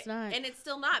 and it's not, and it's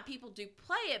still not. People do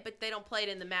play it, but they don't play it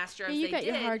in the mass droves. You got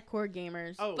your hardcore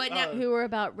gamers, now who are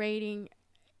about raiding.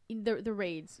 The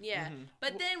raids. Yeah.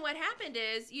 But then what happened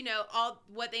is, all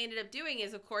what they ended up doing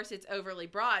is, of course, it's overly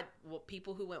broad. Well,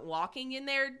 people who went walking in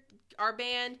there are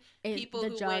banned. People who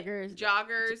went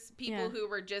joggers, people who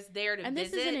were just there to visit. And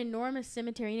this is an enormous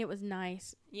cemetery, and it was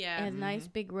nice. Yeah. It has nice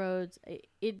big roads.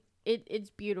 It's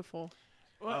beautiful.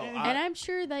 Well, and I'm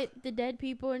sure that the dead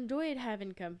people enjoyed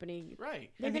having company. Right.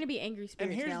 They're going to be angry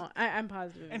spirits now. I'm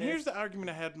positive. And here's the argument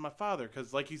I had with my father,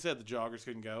 because like you said, the joggers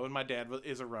couldn't go, and my dad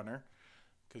is a runner.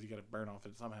 Because you got to burn off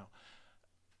it somehow.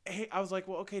 Hey, I was like,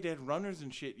 well, okay, Dad, runners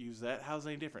and shit use that. How's it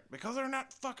any different? Because they're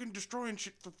not fucking destroying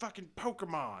shit for fucking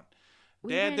Pokemon.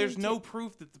 Dad, there's no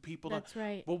proof that the people... That's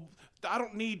right. Well, I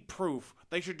don't need proof.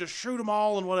 They should just shoot them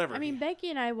all and whatever. I mean, Becky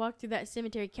and I walked through that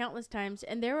cemetery countless times,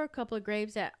 and there were a couple of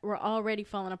graves that were already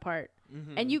falling apart.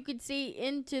 Mm-hmm. And you could see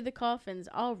into the coffins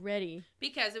already.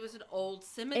 Because it was an old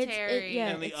cemetery.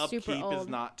 And the upkeep is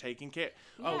not taken care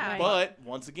of. Yeah. But,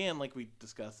 once again, like we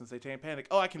discussed in Satanic Panic,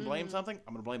 I can blame something?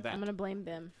 I'm going to blame that. I'm going to blame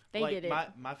them. They did it.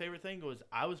 My favorite thing was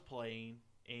I was playing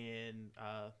in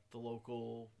the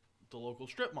local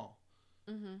strip mall.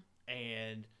 Mm-hmm.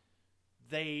 And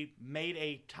they made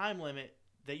a time limit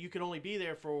that you could only be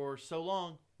there for so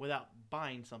long without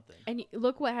buying something. And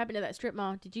look what happened to that strip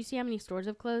mall. Did you see how many stores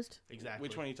have closed? Exactly.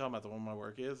 Which one are you talking about? The one my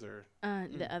work is, or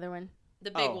the other one? The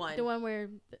big one. The one where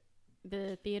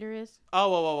the theater is. Oh,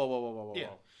 whoa. Yeah.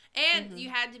 And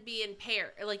you had to be in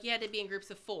like you had to be in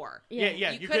groups of 4.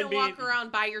 Yeah. You couldn't walk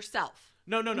around by yourself.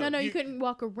 No. You couldn't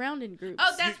walk around in groups.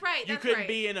 Oh, that's right. You couldn't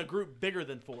be in a group bigger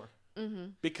than 4. Mm-hmm.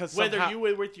 Because whether you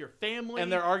were with your family,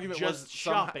 and their argument just was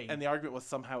shopping, and the argument was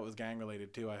somehow it was gang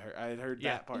related too. I had heard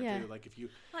that part too. Like if you,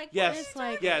 Team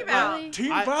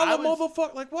Valor,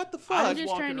 motherfucker. Like what the fuck? I'm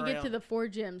just trying to get to the 4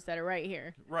 gyms that are right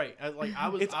here. Right. I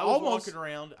was walking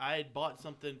around. I had bought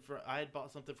something from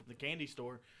the candy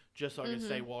store just so I could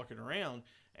stay walking around.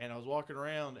 And I was walking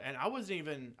around, and I was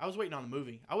waiting on the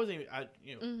movie. I wasn't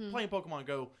even, playing Pokemon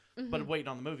Go, but waiting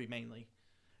on the movie mainly.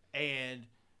 And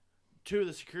 2 of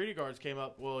the security guards came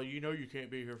up. Well, you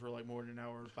can't be here for like more than an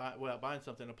hour without buying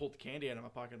something. I pulled the candy out of my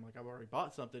pocket. I'm like, I've already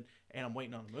bought something, and I'm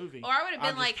waiting on the movie. Or I would have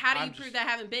been like, how do you prove that I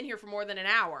haven't been here for more than an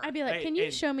hour? I'd be like, can you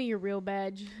show me your real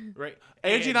badge? Right.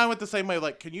 Angie and I went the same way.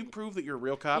 Like, can you prove that you're a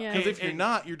real cop? Because if you're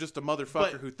not, you're just a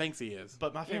motherfucker who thinks he is.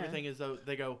 But my favorite thing is, though,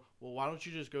 they go, well, why don't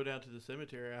you just go down to the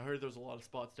cemetery? I heard there's a lot of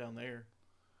spots down there.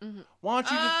 Mm-hmm. Why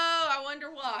don't you just... I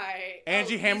wonder why.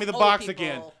 Angie, hand me the box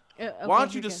again. Why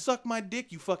don't you just suck my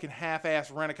dick, you fucking half-ass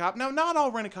rent-a-cop? Now, not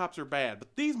all rent-a-cops are bad,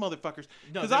 but these motherfuckers...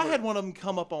 Because I had one of them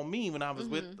come up on me when I was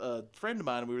with a friend of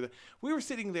mine, and we were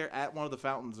sitting there at one of the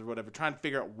fountains or whatever, trying to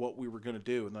figure out what we were going to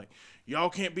do. And like,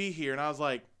 y'all can't be here. And I was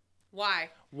like... Why?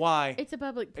 It's a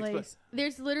public place.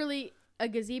 There's literally a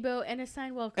gazebo and a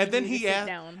sign welcome. And then he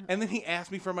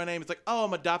asked me for my name. It's like,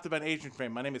 I'm adopted by an Asian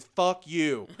family. My name is Fuck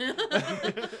You.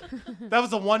 That was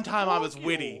the one time I was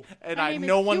witty, and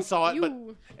no one saw it. But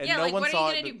no one what saw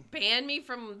are you gonna do? Ban me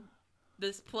from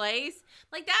this place?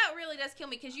 Like that really does kill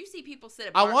me because you see people sit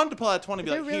at I wanted to pull out 20 and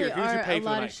be like, here's your pay for the night. There really are a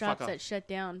lot of shops that shut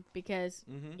down because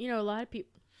a lot of people.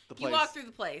 You walk through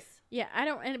the place. Yeah, I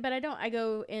don't. But I don't. I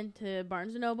go into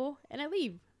Barnes and Noble and I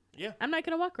leave. Yeah, I'm not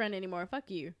gonna walk around anymore.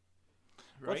 Fuck you.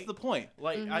 Right? What's the point?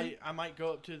 Like I might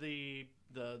go up to the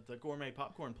gourmet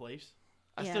popcorn place.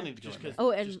 I still need to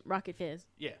go. And Rocket Fizz.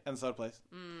 Yeah, and soda place.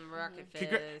 Rocket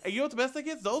Fizz. And you know what the best thing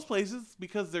is? Those places,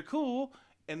 because they're cool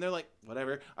and they're like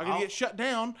whatever, are gonna get shut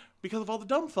down because of all the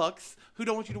dumb fucks who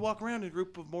don't want you to walk around in a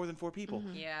group of more than 4 people.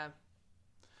 Yeah.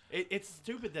 It's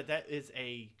stupid that is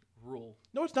a rule.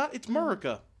 No, it's not. It's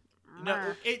America.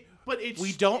 No, it's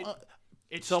we don't.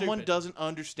 It's someone stupid. doesn't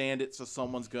understand it, so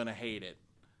someone's gonna hate it.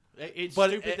 It's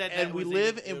stupid that we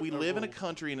live in a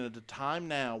country and at a time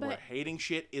now where hating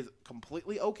shit is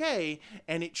completely okay,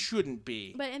 and it shouldn't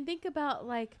be. And think about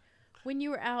like when you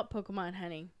were out Pokemon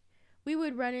hunting, we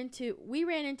ran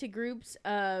into groups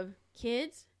of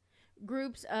kids,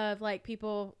 groups of like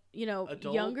people, Adults.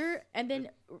 younger, and then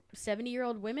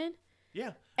 70-year-old women.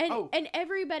 Yeah. And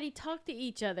everybody talked to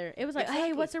each other. It was like, Exactly.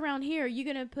 hey, what's around here? Are you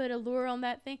going to put a lure on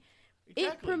that thing? It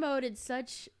Exactly. promoted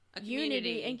such A unity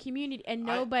community. and community, and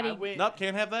nobody. I went, Nope,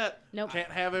 can't have that. Nope.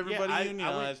 Can't have everybody Yeah, I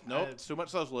unionized. went- Nope, it's too much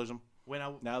socialism. when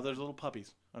I Now there's little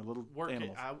puppies or little work,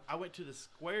 animals. I went to the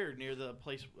square near the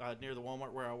place near the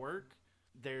Walmart where I work.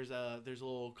 There's a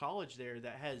little college there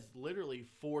that has literally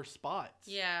 4 spots.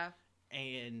 Yeah.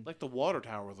 And Like the water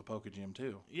tower was a Poke Gym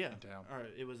too. yeah, in town. or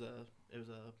it was a Yeah,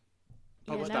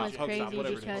 Pokestop, that was Pokestop, crazy whatever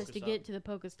it is. because to Pokestop. get to the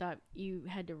Pokestop, you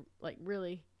had to like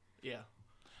really. yeah.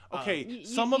 Okay, You-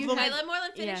 some you of them. had- Hey, let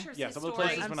Moreland finish Yeah. his some of the story.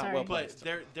 places I'm were not sorry. well But placed.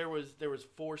 there was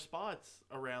 4 spots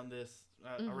around this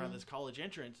around this college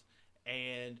entrance,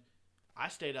 and I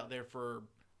stayed out there for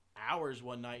hours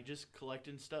one night just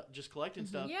collecting stuff,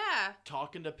 Yeah.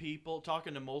 talking to people,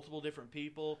 talking to multiple different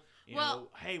people. You Well,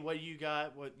 know, hey, what do you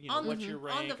got? What On what's the, your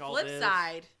rank? on the all flip this.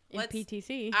 side, In let's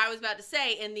PTC. I was about to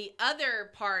say, in the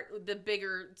other part, the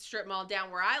bigger strip mall down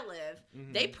where I live,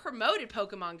 Mhm. they promoted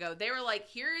Pokemon Go. They were like,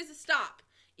 here is a stop.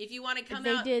 If you want to come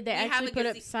They out, did. They we have actually a put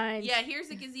up gaze- signs. Yeah,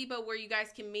 here's a gazebo where you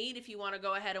guys can meet if you want to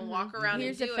go ahead and walk Mhm. around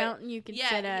Here's and a do fountain you it. can Yeah,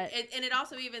 sit at. and it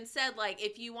also even said, like,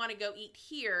 if you want to go eat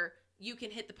here, you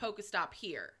can hit the Pokestop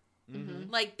here.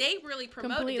 Mhm. Like, they really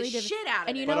promoted Completely the different. shit out of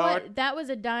And it. you But know our- what? That was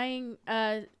a dying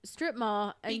strip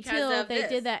mall Because until of they this.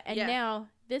 did that, and Yeah. now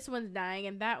this one's dying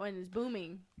and that one is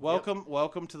booming.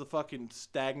 Welcome to the fucking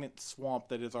stagnant swamp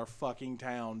that is our fucking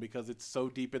town because it's so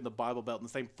deep in the Bible Belt and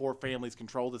the same 4 families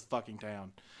control this fucking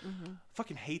town. I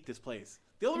fucking hate this place.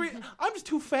 The only reason I'm just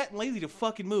too fat and lazy to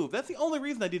fucking move. That's the only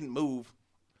reason I didn't move.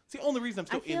 It's the only reason I'm I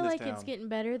still in feel this like town. it's getting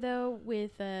better though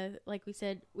with like we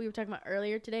said we were talking about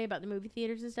earlier today about the movie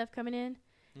theaters and stuff coming in.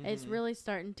 It's really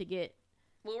starting to get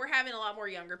Well, we're having a lot more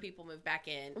younger people move back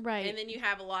in, Right. And then you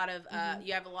have a lot of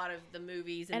the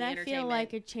movies and, and the I entertainment. feel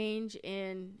like a change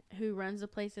in who runs the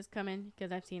place is coming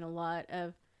because I've seen a lot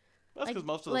of That's because like-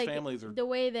 most of those like, families are. the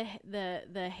way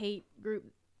the hate group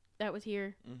that was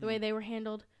here, the way they were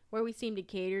handled, where we seemed to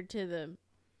cater to the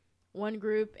one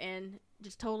group and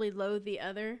just totally loathe the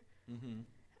other. Mhm.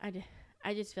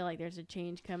 I just feel like there's a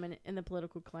change coming in the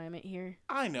political climate here.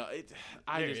 I know it.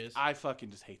 There it is. I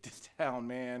fucking just hate this town,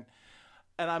 man.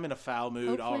 And I'm in a foul mood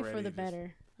Hopefully already. for the just-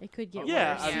 better. It could get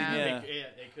Yeah, worse. I mean, yeah.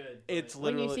 It could. It's but-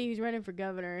 When you literally. see who's running for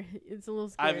governor, it's a little I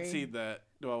scary. haven't seen that.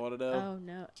 Do I want to know? Oh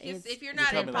no! Just, if you're Just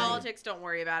not tell in me later. politics, don't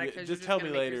worry about it. Yeah, Cause just you're tell gonna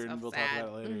me make later, yourself and we'll sad. talk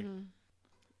about it later.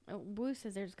 Oh, Woo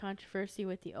says there's controversy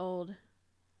with the old,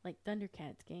 like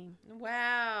Thundercats game.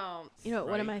 Wow. You know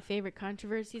what one of Right. my favorite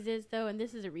controversies is though, and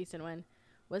this is a recent one,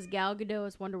 was Gal Gadot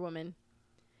as Wonder Woman,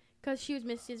 because she was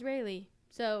Miss Israeli.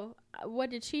 So what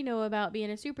did she know about being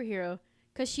a superhero?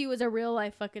 Because she was a real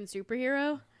life fucking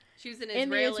superhero. She was an In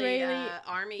the Israeli, Israeli-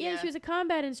 army. Yeah, she was a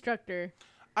combat instructor,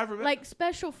 I remember. like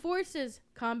special forces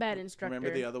combat instructor.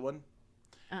 Remember the other one?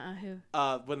 Who?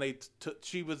 When they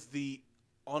she was the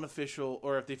unofficial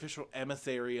or the official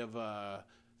emissary of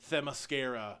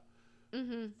Themyscira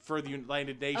for the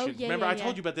United Nations. yeah, Remember, yeah, I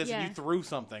told yeah. you about this, and Yeah. you threw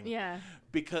something. Yeah.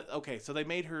 Because so they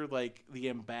made her like the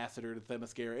ambassador to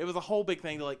Themyscira. It was a whole big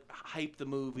thing to like hype the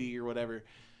movie or whatever.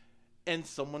 And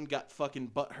someone got fucking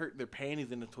butt hurt, their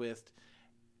panties in a twist,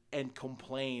 and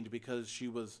complained because she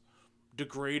was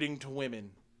degrading to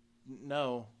women.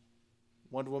 No.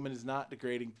 Wonder Woman is not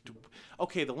degrading to...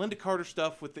 Okay, the Linda Carter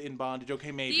stuff with the in bondage,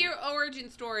 okay, maybe. the origin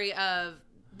story of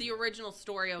the original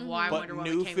story of why But Wonder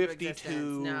Woman New came to 52,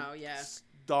 existence. No, yeah.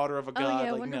 daughter of a god, Oh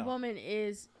yeah, like, Wonder no. Woman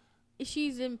is,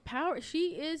 she's in power.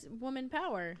 She is woman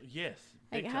power. Yes.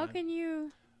 Like big how time. can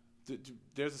you?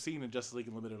 There's a scene in Justice League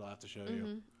Unlimited I'll have to show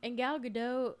you. And Gal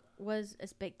Gadot was a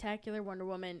spectacular Wonder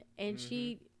Woman, and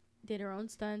she did her own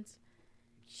stunts.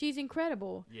 She's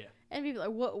incredible. Yeah. And people are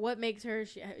like, what makes her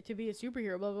to be a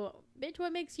superhero? Blah, blah, blah. Bitch,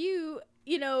 what makes you,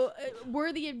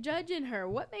 worthy of judging her?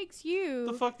 What makes you?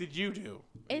 The fuck did you do?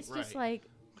 It's just Right.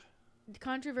 like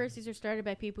controversies are started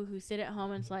by people who sit at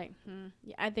home and it's like,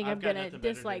 yeah, I think I've I'm got gonna nothing better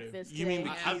to dislike do. this. You mean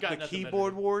today. I've got the nothing better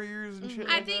keyboard to do. warriors and shit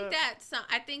I like think that?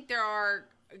 I think there are.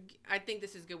 I think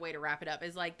this is a good way to wrap it up.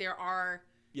 Is like there are.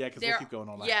 Yeah, because we'll keep going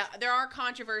on that. Yeah, there are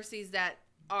controversies that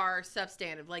are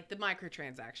substantive, like the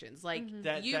microtransactions, like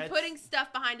That's- putting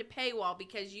stuff behind a paywall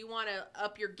because you want to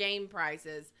up your game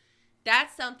prices.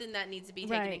 That's something that needs to be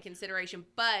taken Right. in consideration.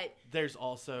 But There's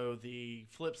also the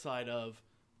flip side of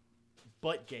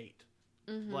Buttgate.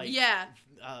 Like yeah,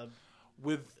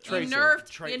 With you Tracer.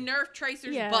 nerfed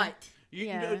Tracer's Yeah. butt. You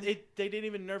Yeah. know, they didn't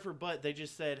even nerf her butt. They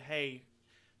just said, hey,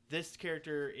 this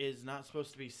character is not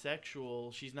supposed to be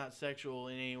sexual. She's not sexual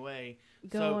in any way.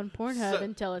 Go on Pornhub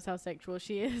and tell us how sexual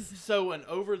she is. So an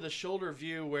over-the-shoulder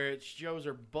view where it shows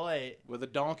her butt, Where the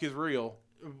donk is real.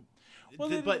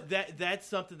 but that's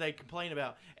something they complain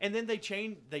about. And then they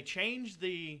changed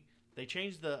the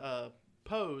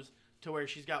pose to where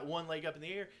she's got one leg up in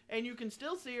the air, and you can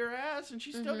still see her ass, and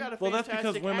she's still got a fantastic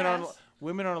that's because ass.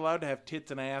 women aren't allowed to have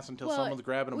tits and ass until someone's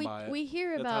grabbing them by it. We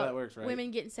hear That's about how that works, right? women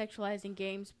getting sexualized in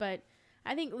games, but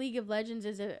I think League of Legends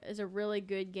is a really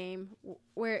good game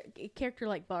where a character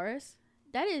like Varus,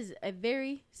 that is a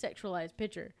very sexualized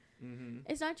picture. Mm-hmm.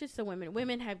 It's not just the women.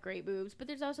 Women have great boobs, but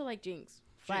there's also like Jinx,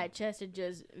 flat chested,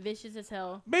 just vicious as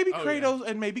hell. Maybe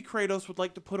Kratos would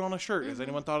like to put on a shirt. Has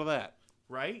anyone thought of that?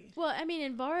 Right? Well, I mean,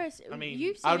 in Varus,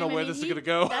 you've seen I don't know him. where this is gonna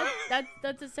go.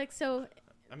 That's a sex. So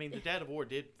I mean, the Dad of War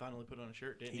did finally put on a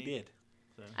shirt, didn't he? He did.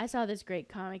 So. I saw this great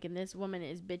comic, and this woman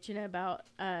is bitching about.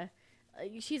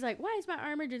 She's like, "Why is my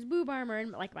armor just boob armor?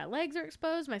 And like my legs are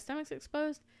exposed, my stomach's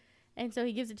exposed." And so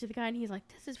he gives it to the guy, and he's like,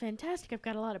 "This is fantastic. I've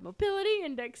got a lot of mobility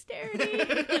and dexterity."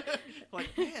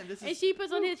 Like, man, this is. And she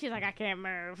puts on his. She's like, "I can't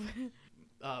move."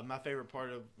 My favorite part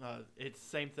of it's the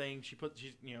same thing. She's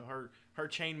her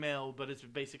chainmail, but it's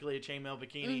basically a chainmail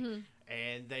bikini,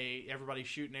 and everybody's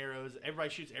shooting arrows. Everybody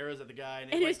shoots arrows at the guy,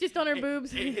 and it's just on her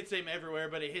boobs. It hits him everywhere,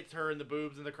 but it hits her in the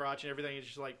boobs and the crotch and everything. It's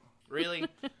just like, really?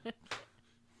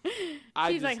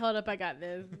 She's like, "Hold up, I got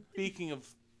this." Speaking of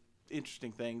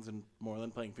interesting things and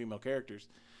Moreland playing female characters,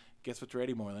 guess what's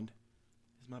ready, Moreland?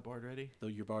 Is my bard ready? Though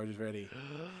your bard is ready.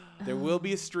 There will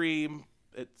be a stream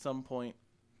at some point.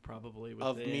 Probably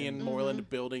of me and Moreland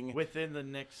building within the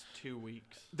next 2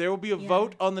 weeks. There will be a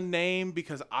vote on the name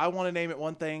because I want to name it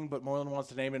one thing, but Moreland wants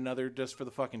to name it another just for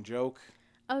the fucking joke.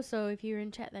 Oh, so if you were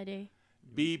in chat that day,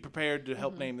 be prepared to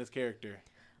help name this character.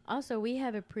 Also, we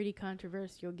have a pretty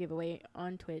controversial giveaway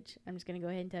on Twitch. I'm just gonna go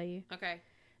ahead and tell you. Okay.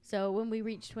 So when we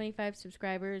reach 25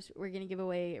 subscribers, we're gonna give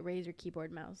away a Razer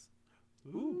keyboard mouse.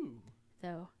 Ooh.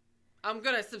 So I'm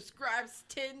gonna subscribe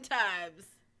 10 times.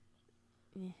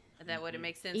 Yeah. That wouldn't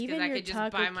make sense Even because I your could just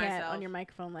taco buy cat myself. on your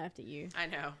microphone laughed at you. I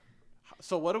know.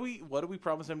 So what do we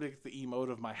promise him to get the emote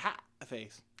of my hat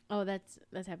face? Oh, that's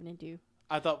happening too.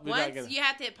 I thought we Once you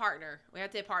have to hit partner. We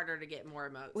have to hit partner to get more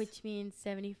emotes. Which means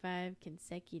 75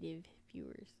 consecutive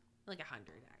viewers. Like 100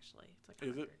 actually. It's like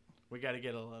 100. Is it? We got to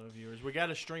get a lot of viewers. We got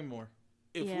to stream more.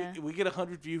 If we get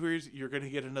 100 viewers, you're going to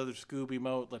get another Scoob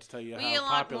emote. Let's tell you we how get a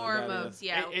lot popular more that emotes, is.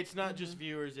 yeah. It's not just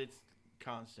viewers, it's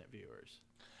constant viewers.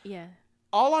 Yeah.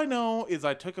 All I know is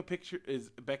I took a picture. Is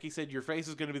Becky said your face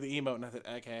is going to be the emote, and I said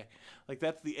okay, like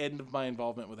that's the end of my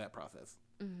involvement with that process.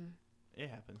 It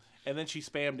happens. And then she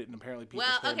spammed it, and apparently people.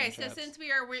 Well, okay, so since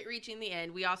we are reaching the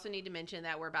end, we also need to mention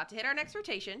that we're about to hit our next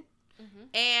rotation,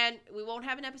 and we won't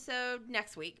have an episode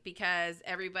next week because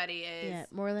everybody is. Yeah,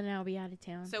 Moreland and I will be out of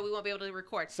town. So we won't be able to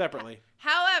record separately.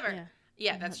 However,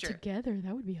 yeah, that's true. Together,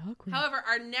 that would be awkward. However,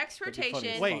 our next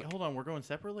rotation. Wait, hold on. We're going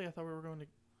separately. I thought we were going to.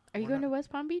 Are you going to West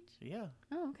Palm Beach? Yeah.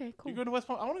 Oh, okay, cool. You going to West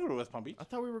Palm? I want to go to West Palm Beach. I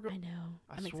thought we were going. I know.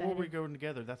 I I'm swore excited. we were going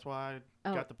together. That's why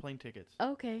I got the plane tickets.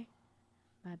 Okay.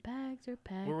 My bags are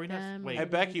packed. Were we not? Wait. Hey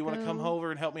Becky, you want to come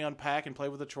over and help me unpack and play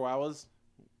with the chihuahuas?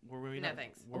 Were we No, not?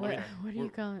 thanks. What do you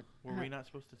call it? Were we not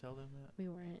supposed to tell them that? We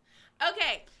weren't.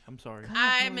 Okay. I'm sorry.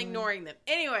 I'm ignoring them.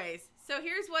 Anyways, so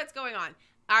here's what's going on.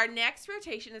 Our next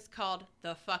rotation is called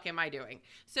The Fuck Am I Doing?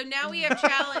 So now we have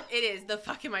challenge. It is The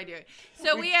Fuck Am I Doing?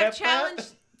 So we have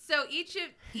challenged. So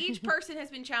each person has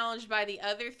been challenged by the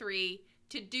other three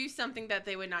to do something that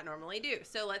they would not normally do.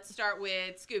 So let's start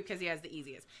with Scoop because he has the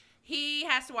easiest. He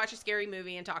has to watch a scary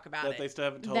movie and talk about That it. they still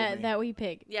haven't told me. That we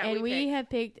picked. Yeah, and we have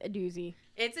picked a doozy.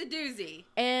 It's a doozy.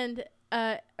 And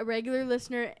a regular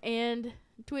listener and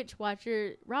Twitch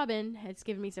watcher, Robin, has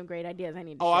given me some great ideas I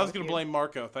need to share I was with going to you. blame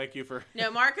Marco. Thank you for... No,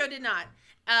 Marco did not.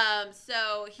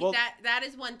 So that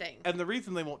is one thing. And the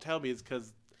reason they won't tell me is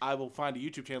because I will find a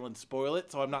YouTube channel and spoil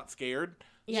it, so I'm not scared.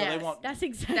 Yes, so they won't... that's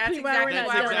exactly That's why we're exactly not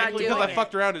why doing we're not it. doing Because I it.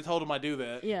 fucked around and told them I do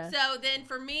that. Yeah. So then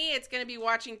for me, it's going to be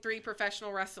watching 3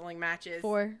 professional wrestling matches.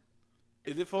 4.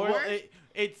 Is it 4? Well,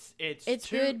 it's It's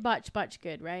two, good, botch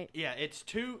good, right? Yeah, it's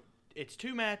two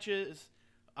matches,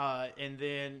 and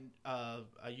then a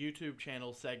YouTube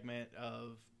channel segment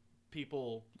of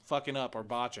people Fucking up or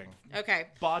botching. Okay.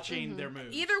 botching their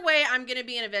moves. Either way, I'm going to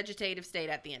be in a vegetative state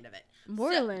at the end of it.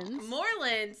 Morelands. So,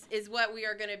 Morelands is what we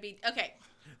are going to be. Okay.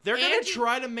 They're gonna Angie-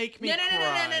 try to make me No.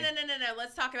 cry.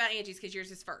 Let's talk about Angie's because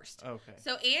yours is first. Okay.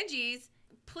 So Angie's,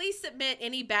 please submit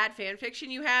any bad fan fiction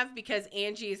you have because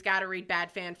Angie's got to read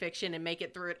bad fan fiction and make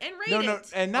it through it and rate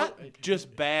it. And not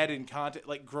just bad in content,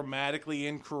 like grammatically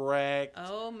incorrect.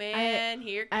 Oh man,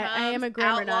 here comes I am a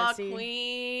grammar Outlaw Nazi.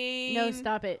 Queen. No,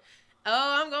 stop it.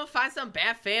 Oh, I'm going to find some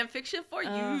bad fan fiction for you.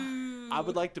 I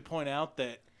would like to point out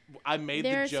that I made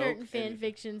There the are joke. certain fan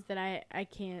fictions that I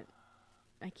can't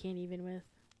even with.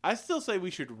 I still say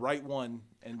we should write one.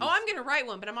 And Oh, I'm going to write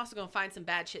one, but I'm also going to find some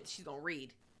bad shit that she's going to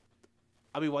read.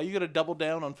 I mean, why you gotta double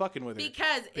down on fucking with her?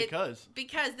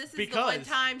 Because this is the one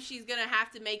time she's gonna have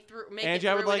to make Angie,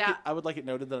 it I through would like it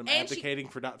noted that I'm advocating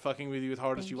for not fucking with you as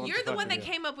hard as she wants. You're to the one that with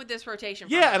you. came up with this rotation.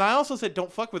 Yeah, and I also said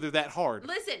don't fuck with her that hard.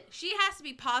 Listen, she has to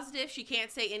be positive. She can't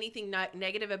say anything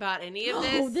negative about any of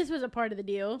this. Oh, this was a part of the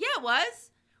deal. Yeah, it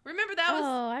was. Remember that was.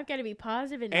 Oh, I've got to be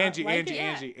positive and Angie, not like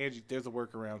Angie, it? Angie. There's a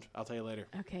workaround. I'll tell you later.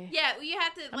 Okay. Yeah, well, you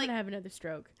have to I'm like. gonna have another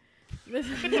stroke. This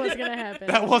is what's gonna happen.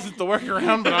 That wasn't the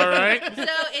workaround, but all right.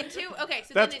 So in two, okay.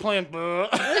 So That's then planned. So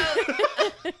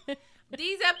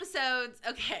these episodes,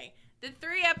 okay. The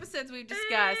 3 episodes we've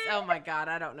discussed. Oh my God,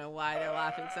 I don't know why they're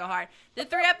laughing so hard. The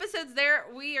 3 episodes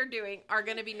we are doing are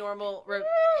going to be normal.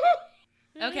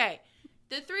 Okay.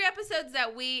 The 3 episodes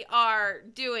that we are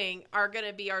doing are going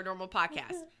to be our normal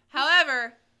podcast.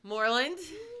 However, Moreland.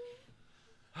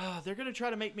 Oh, they're going to try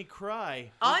to make me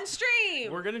cry. On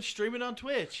stream. We're going to stream it on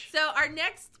Twitch. So our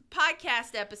next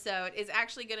podcast episode is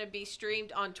actually going to be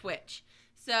streamed on Twitch.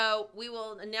 So we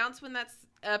will announce when that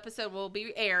episode will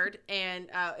be aired, and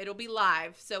it'll be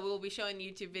live. So we will be showing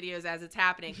YouTube videos as it's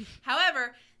happening.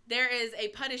 However, there is a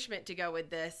punishment to go with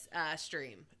this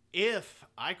stream. If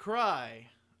I cry,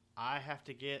 I have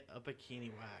to get a bikini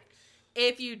wax.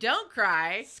 If you don't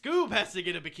cry, Scoob has to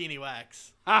get a bikini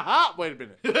wax. Haha! Wait a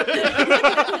minute.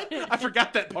 I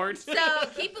forgot that part. So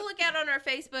keep a lookout on our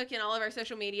Facebook and all of our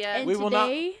social media. And We will not-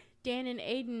 today, Dan and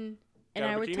Aiden and Got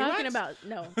a I were bikini talking wax? about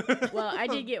no. Well, I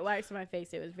did get wax on my face.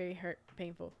 It was very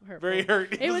painful, hurtful. Very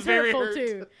hurt. It was very hurtful hurt.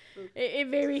 too. It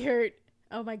very hurt.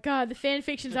 Oh my God, the fan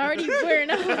fiction's already wearing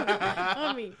off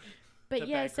on me. But The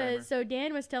yeah, background. so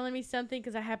Dan was telling me something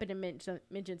because I happened to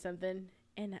mention something,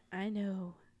 and I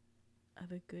know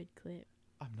of a good clip.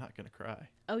 I'm not going to cry.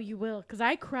 Oh, you will, because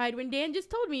I cried when Dan just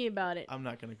told me about it. I'm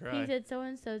not going to cry. He said so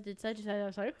and so did such and such. I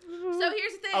was like, So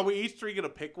here's the thing. Are we each 3 gonna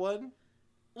pick one?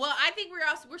 Well, I think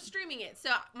we're streaming it. So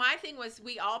my thing was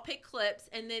we all pick clips,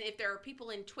 and then if there are people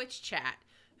in Twitch chat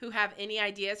who have any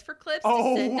ideas for clips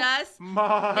to send us.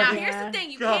 My Now here's the thing: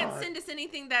 you can't God. send us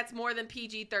anything that's more than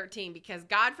PG-13 because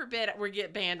God forbid we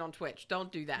get banned on Twitch.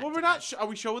 Don't do that. Well, we're not. Are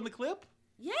we showing the clip?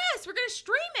 Yes, we're gonna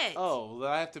stream it. Oh,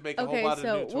 then I have to make a whole okay, lot of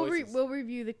so new choices. we'll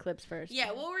review the clips first.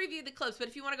 Yeah, we'll review the clips, but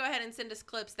if you want to go ahead and send us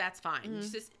clips, that's fine. Mm-hmm. You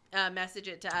just message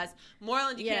it to us.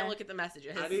 Moreland, you Yeah. can't look at the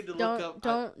messages. I need to look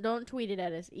up. Don't tweet it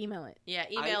at us. Email it. Yeah,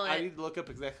 email I it. need to look up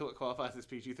exactly what qualifies as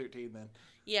PG-13 then.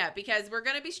 Yeah, because we're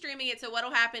going to be streaming it. So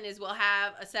what'll happen is we'll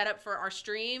have a setup for our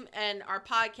stream and our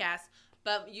podcast.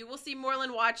 But you will see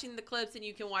Moreland watching the clips, and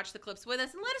you can watch the clips with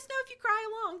us. And let us know if you cry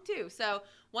along, too. So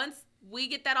once we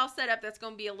get that all set up, that's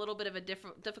going to be a little bit of a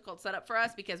difficult setup for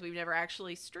us because we've never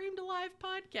actually streamed a live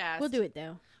podcast. We'll do it,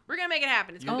 though. We're going to make it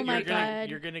happen. It's Oh gonna be my great. God.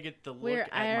 You're going to get the look We're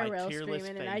at my IRL tearless streaming, face.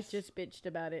 and I just bitched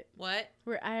about it. What?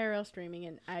 We're IRL streaming,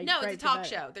 and I No, it's a griped talk about it.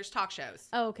 show. There's talk shows.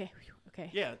 Oh, okay. Whew, okay.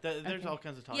 Yeah, there's Okay. all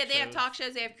kinds of talk Yeah, they have shows. talk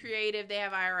shows. They have creative. They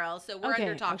have IRL. So we're okay,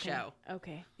 under talk okay, show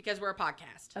Okay. because we're a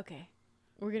podcast. Okay.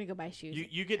 We're gonna go buy shoes.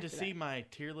 You get to after see that. my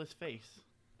tearless face.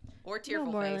 Or tearful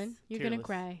no, Moreland, face. you're gonna Tearless.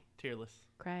 cry. Tearless.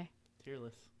 Cry.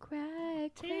 Tearless.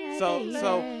 Cry. Cry.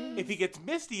 So baby. if he gets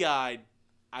misty-eyed,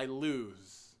 I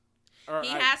lose. Or He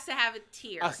has to have a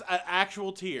tear. an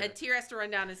actual tear. A tear has to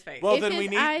run down his face. Well, if then his we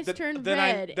need. eyes then- turn then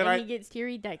red then and he gets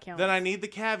teary, that counts. Then I need the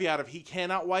caveat of he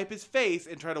cannot wipe his face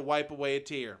and try to wipe away a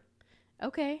tear.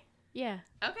 Okay. Yeah.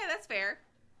 Okay, that's fair.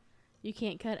 You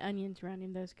can't cut onions around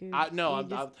him, though, Scoob. No, You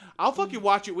just- I'll fucking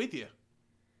watch it with you.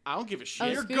 I don't give a shit.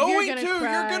 Oh, You're Scoob, going you're to. gonna You're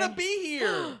cry. going to be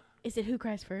here. Is it who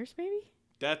cries first, maybe?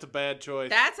 That's a bad choice.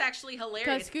 That's actually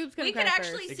hilarious. Because Scoob's gonna We cry could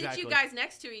actually first. sit you Exactly. guys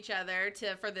next to each other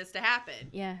for this to happen.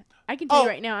 Yeah. I can tell Oh. you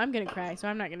right now, I'm gonna cry, so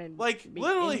I'm not gonna. Like, be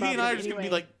literally, he and I are involved just going to be,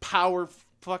 anyway. like, power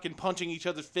fucking punching each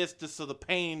other's fists just so the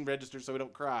pain registers so we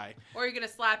don't cry. Or you're going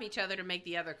to slap each other to make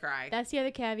the other cry. That's the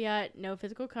other caveat. No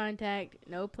physical contact.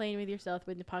 No playing with yourself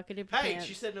with the pocket of your Hey, pants.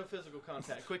 she said no physical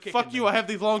contact. Quit kicking Fuck you, me. I have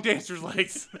these long dancer's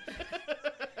legs.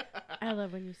 I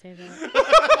love when you say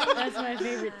that. That's my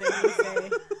favorite thing to say.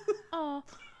 Oh.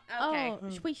 Okay. Oh.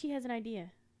 Wait, she has an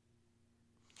idea.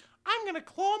 I'm going to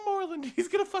claw Moreland. He's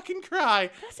going to fucking cry.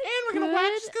 That's And we're going to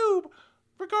watch good- Scoob.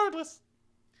 Regardless.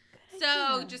 So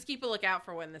idea. just keep a lookout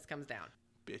for when this comes down.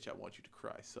 Bitch, I want you to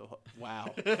cry so... Wow.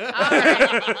 All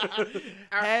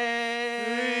right.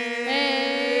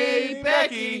 Hey,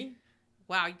 Becky.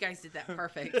 Wow, you guys did that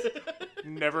perfect.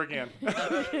 Never again.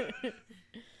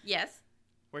 Yes.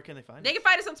 Where can they find They us? can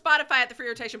find us on Spotify at the Free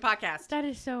Rotation Podcast. That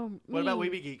is so. What about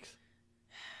mean. Weeby Geeks?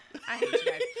 I hate you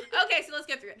guys. Okay, so let's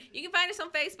get through it. You can find us on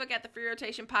Facebook at The Free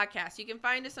Rotation Podcast. You can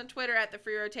find us on Twitter at The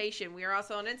Free Rotation. We are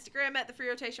also on Instagram at The Free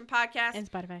Rotation Podcast. And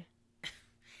Spotify.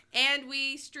 And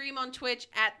we stream on Twitch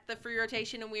at The Free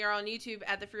Rotation, and we are on YouTube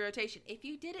at The Free Rotation. If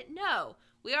you didn't know,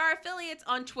 we are affiliates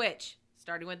on Twitch,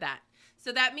 starting with that.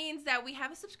 So that means that we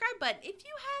have a subscribe button. If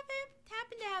you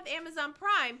happen to have Amazon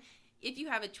Prime, if you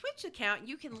have a Twitch account,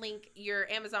 you can link your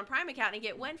Amazon Prime account and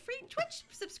get one free Twitch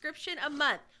subscription a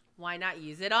month. Why not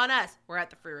use it on us? We're at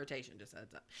The Free Rotation, just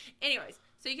heads up. Anyways,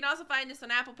 so you can also find us on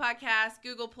Apple Podcasts,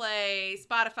 Google Play,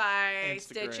 Spotify, Instagram.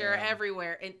 Stitcher,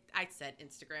 everywhere. And I said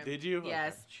Instagram. Did you?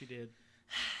 Yes. Okay. She did.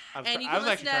 And you I can was listen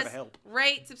actually to trying to us, help.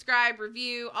 rate, subscribe,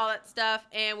 review, all that stuff.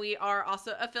 And we are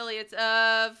also affiliates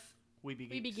of Weeby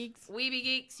Geeks. Weeby Geeks. Weeby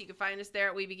Geeks. You can find us there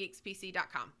at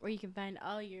WeebyGeeksPC.com. Where you can find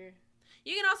all your...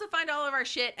 You can also find all of our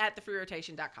shit at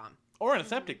TheFreeRotation.com. Or in a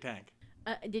septic tank.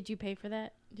 Did you pay for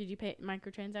that? Did you pay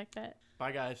microtransact that?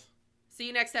 Bye, guys. See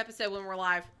you next episode when we're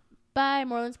live. Bye,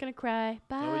 Moreland's gonna cry.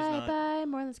 Bye, No, he's not. bye,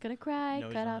 Moreland's gonna cry. No,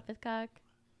 he's Cut not. off his cock.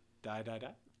 Die, die,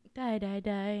 die. Die, die,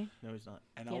 die. No, he's not.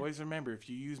 And Yeah. always remember, if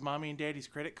you use mommy and daddy's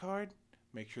credit card,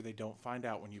 make sure they don't find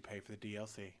out when you pay for the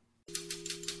DLC.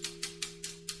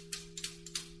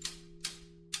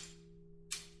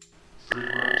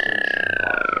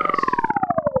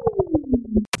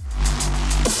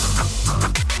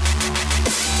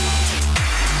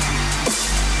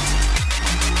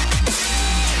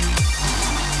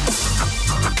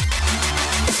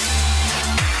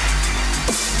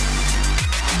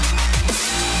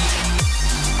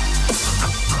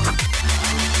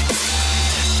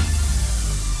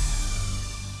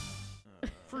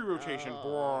 Free rotation,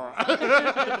 bro.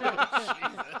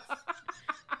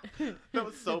 That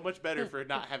was so much better for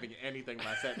not having anything when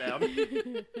I sat down.